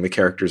piloting the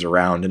characters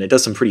around, and it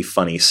does some pretty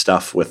funny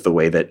stuff with the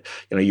way that,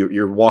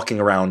 you're walking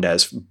around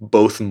as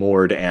both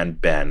Mord and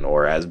Ben,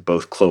 or as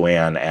both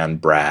Chloanne and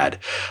Brad.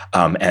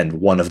 And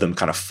one of them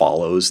kind of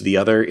follows the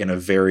other in a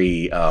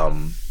very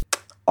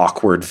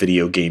awkward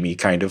video gamey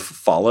kind of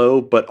follow,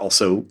 but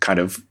also kind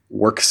of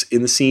works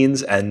in the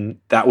scenes. And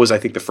that was, I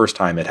think, the first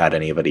time it had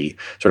anybody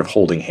sort of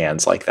holding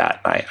hands like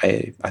that.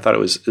 I thought it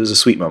was a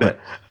sweet moment.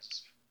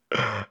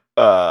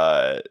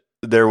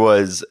 There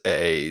was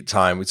a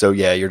time, so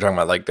yeah, you're talking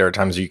about, like, there are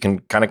times you can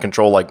kind of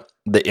control, like,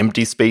 the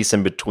empty space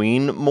in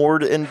between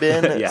Mord and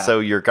Ben. Yeah.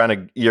 So you're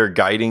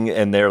guiding,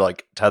 and they're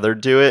like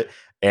tethered to it,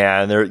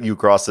 and you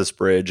cross this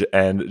bridge,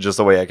 and just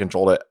the way I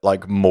controlled it,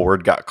 like,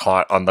 Mord got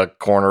caught on the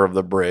corner of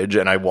the bridge,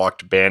 and I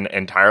walked Ben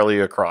entirely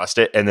across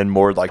it, and then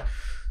Mord like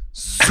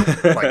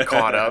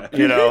caught up,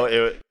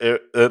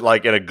 it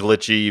like in a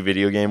glitchy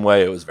video game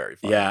way. It was very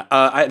fun.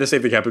 Yeah. The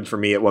same thing happened for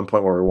me at one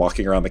point where we were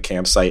walking around the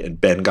campsite, and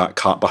Ben got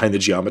caught behind the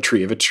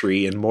geometry of a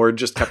tree, and Mord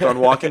just kept on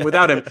walking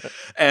without him.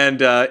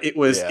 And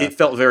it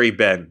felt very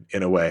Ben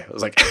in a way. I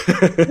was like,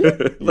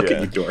 look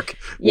at you, dork,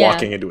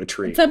 walking into a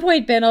tree. At some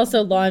point, Ben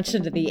also launched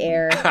into the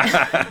air.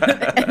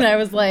 And I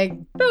was like,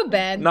 oh,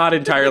 Ben. Not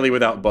entirely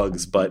without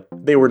bugs, but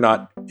they were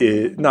not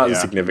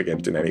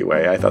significant in any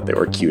way. I thought they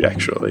were cute,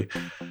 actually.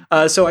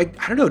 So I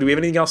don't know. Do we have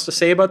anything else to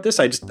say about this?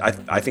 I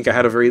think I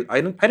had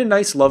a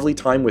nice, lovely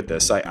time with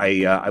this.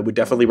 I would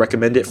definitely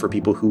recommend it for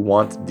people who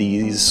want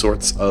these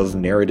sorts of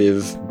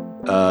narrative,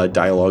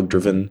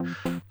 dialogue-driven,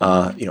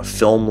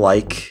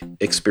 film-like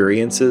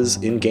experiences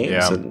in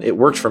games, and it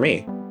worked for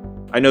me.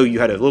 I know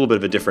you had a little bit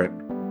of a different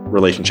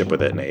relationship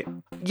with it, Nate.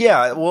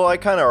 Yeah, well, I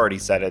kind of already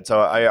said it, so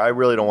I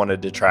really don't want to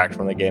detract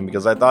from the game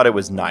because I thought it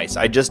was nice.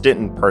 I just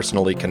didn't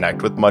personally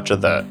connect with much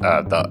of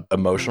the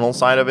emotional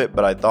side of it,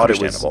 but I thought it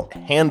was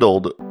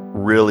handled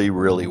really,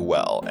 really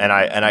well. And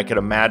I could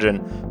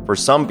imagine for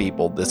some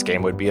people, this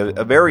game would be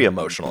a very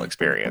emotional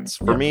experience.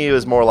 For me, it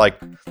was more like,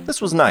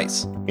 this was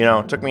nice.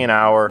 It took me an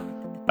hour.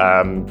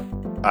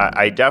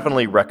 I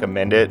definitely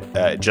recommend it.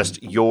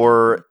 Just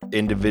your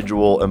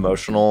individual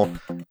emotional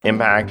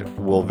impact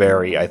will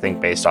vary, I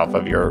think, based off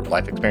of your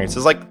life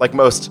experiences, like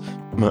most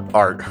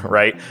art,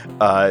 right?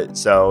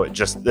 So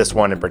just this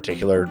one in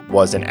particular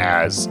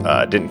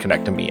didn't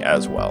connect to me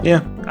as well.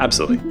 Yeah,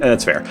 absolutely. And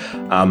that's fair.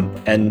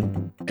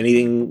 And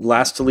anything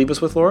last to leave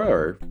us with, Laura?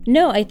 Or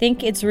no, I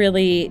think it's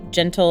really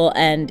gentle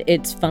and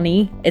it's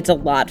funny. It's a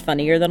lot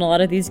funnier than a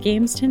lot of these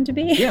games tend to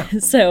be. Yeah.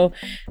 So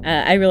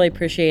I really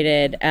appreciate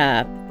it.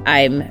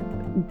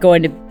 I'm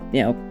going to,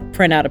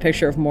 print out a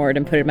picture of Mord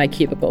and put it in my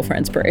cubicle for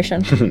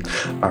inspiration.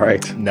 All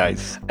right.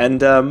 Nice.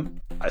 And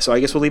so I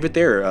guess we'll leave it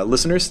there.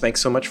 Listeners,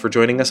 thanks so much for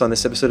joining us on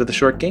this episode of The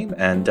Short Game,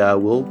 and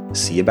we'll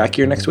see you back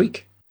here next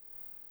week.